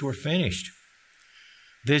 1,000 years were finished.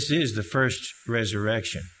 This is the first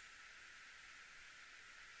resurrection.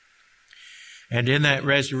 And in that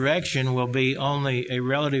resurrection will be only a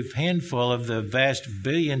relative handful of the vast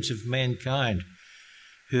billions of mankind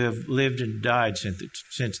who have lived and died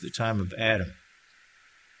since the time of Adam.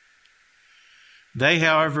 They,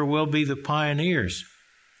 however, will be the pioneers,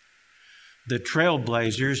 the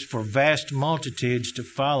trailblazers for vast multitudes to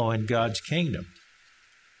follow in God's kingdom.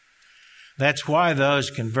 That's why those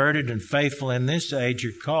converted and faithful in this age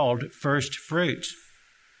are called first fruits.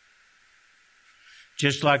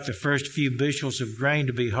 Just like the first few bushels of grain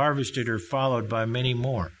to be harvested are followed by many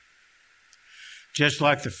more. Just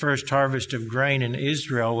like the first harvest of grain in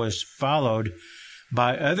Israel was followed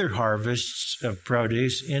by other harvests of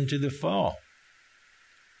produce into the fall.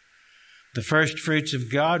 The first fruits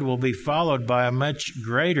of God will be followed by a much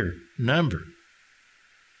greater number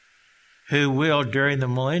who will, during the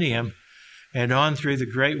millennium and on through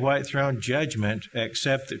the great white throne judgment,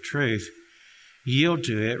 accept the truth, yield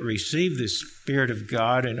to it, receive the Spirit of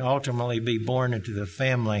God, and ultimately be born into the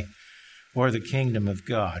family or the kingdom of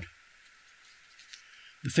God.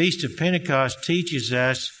 The Feast of Pentecost teaches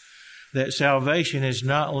us that salvation is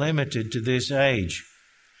not limited to this age,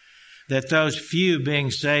 that those few being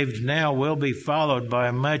saved now will be followed by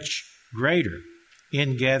a much greater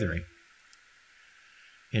ingathering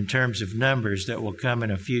in terms of numbers that will come in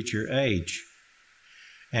a future age.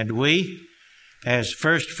 And we, as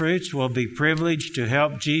first fruits, will be privileged to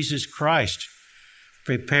help Jesus Christ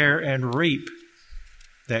prepare and reap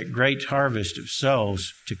that great harvest of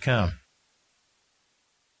souls to come.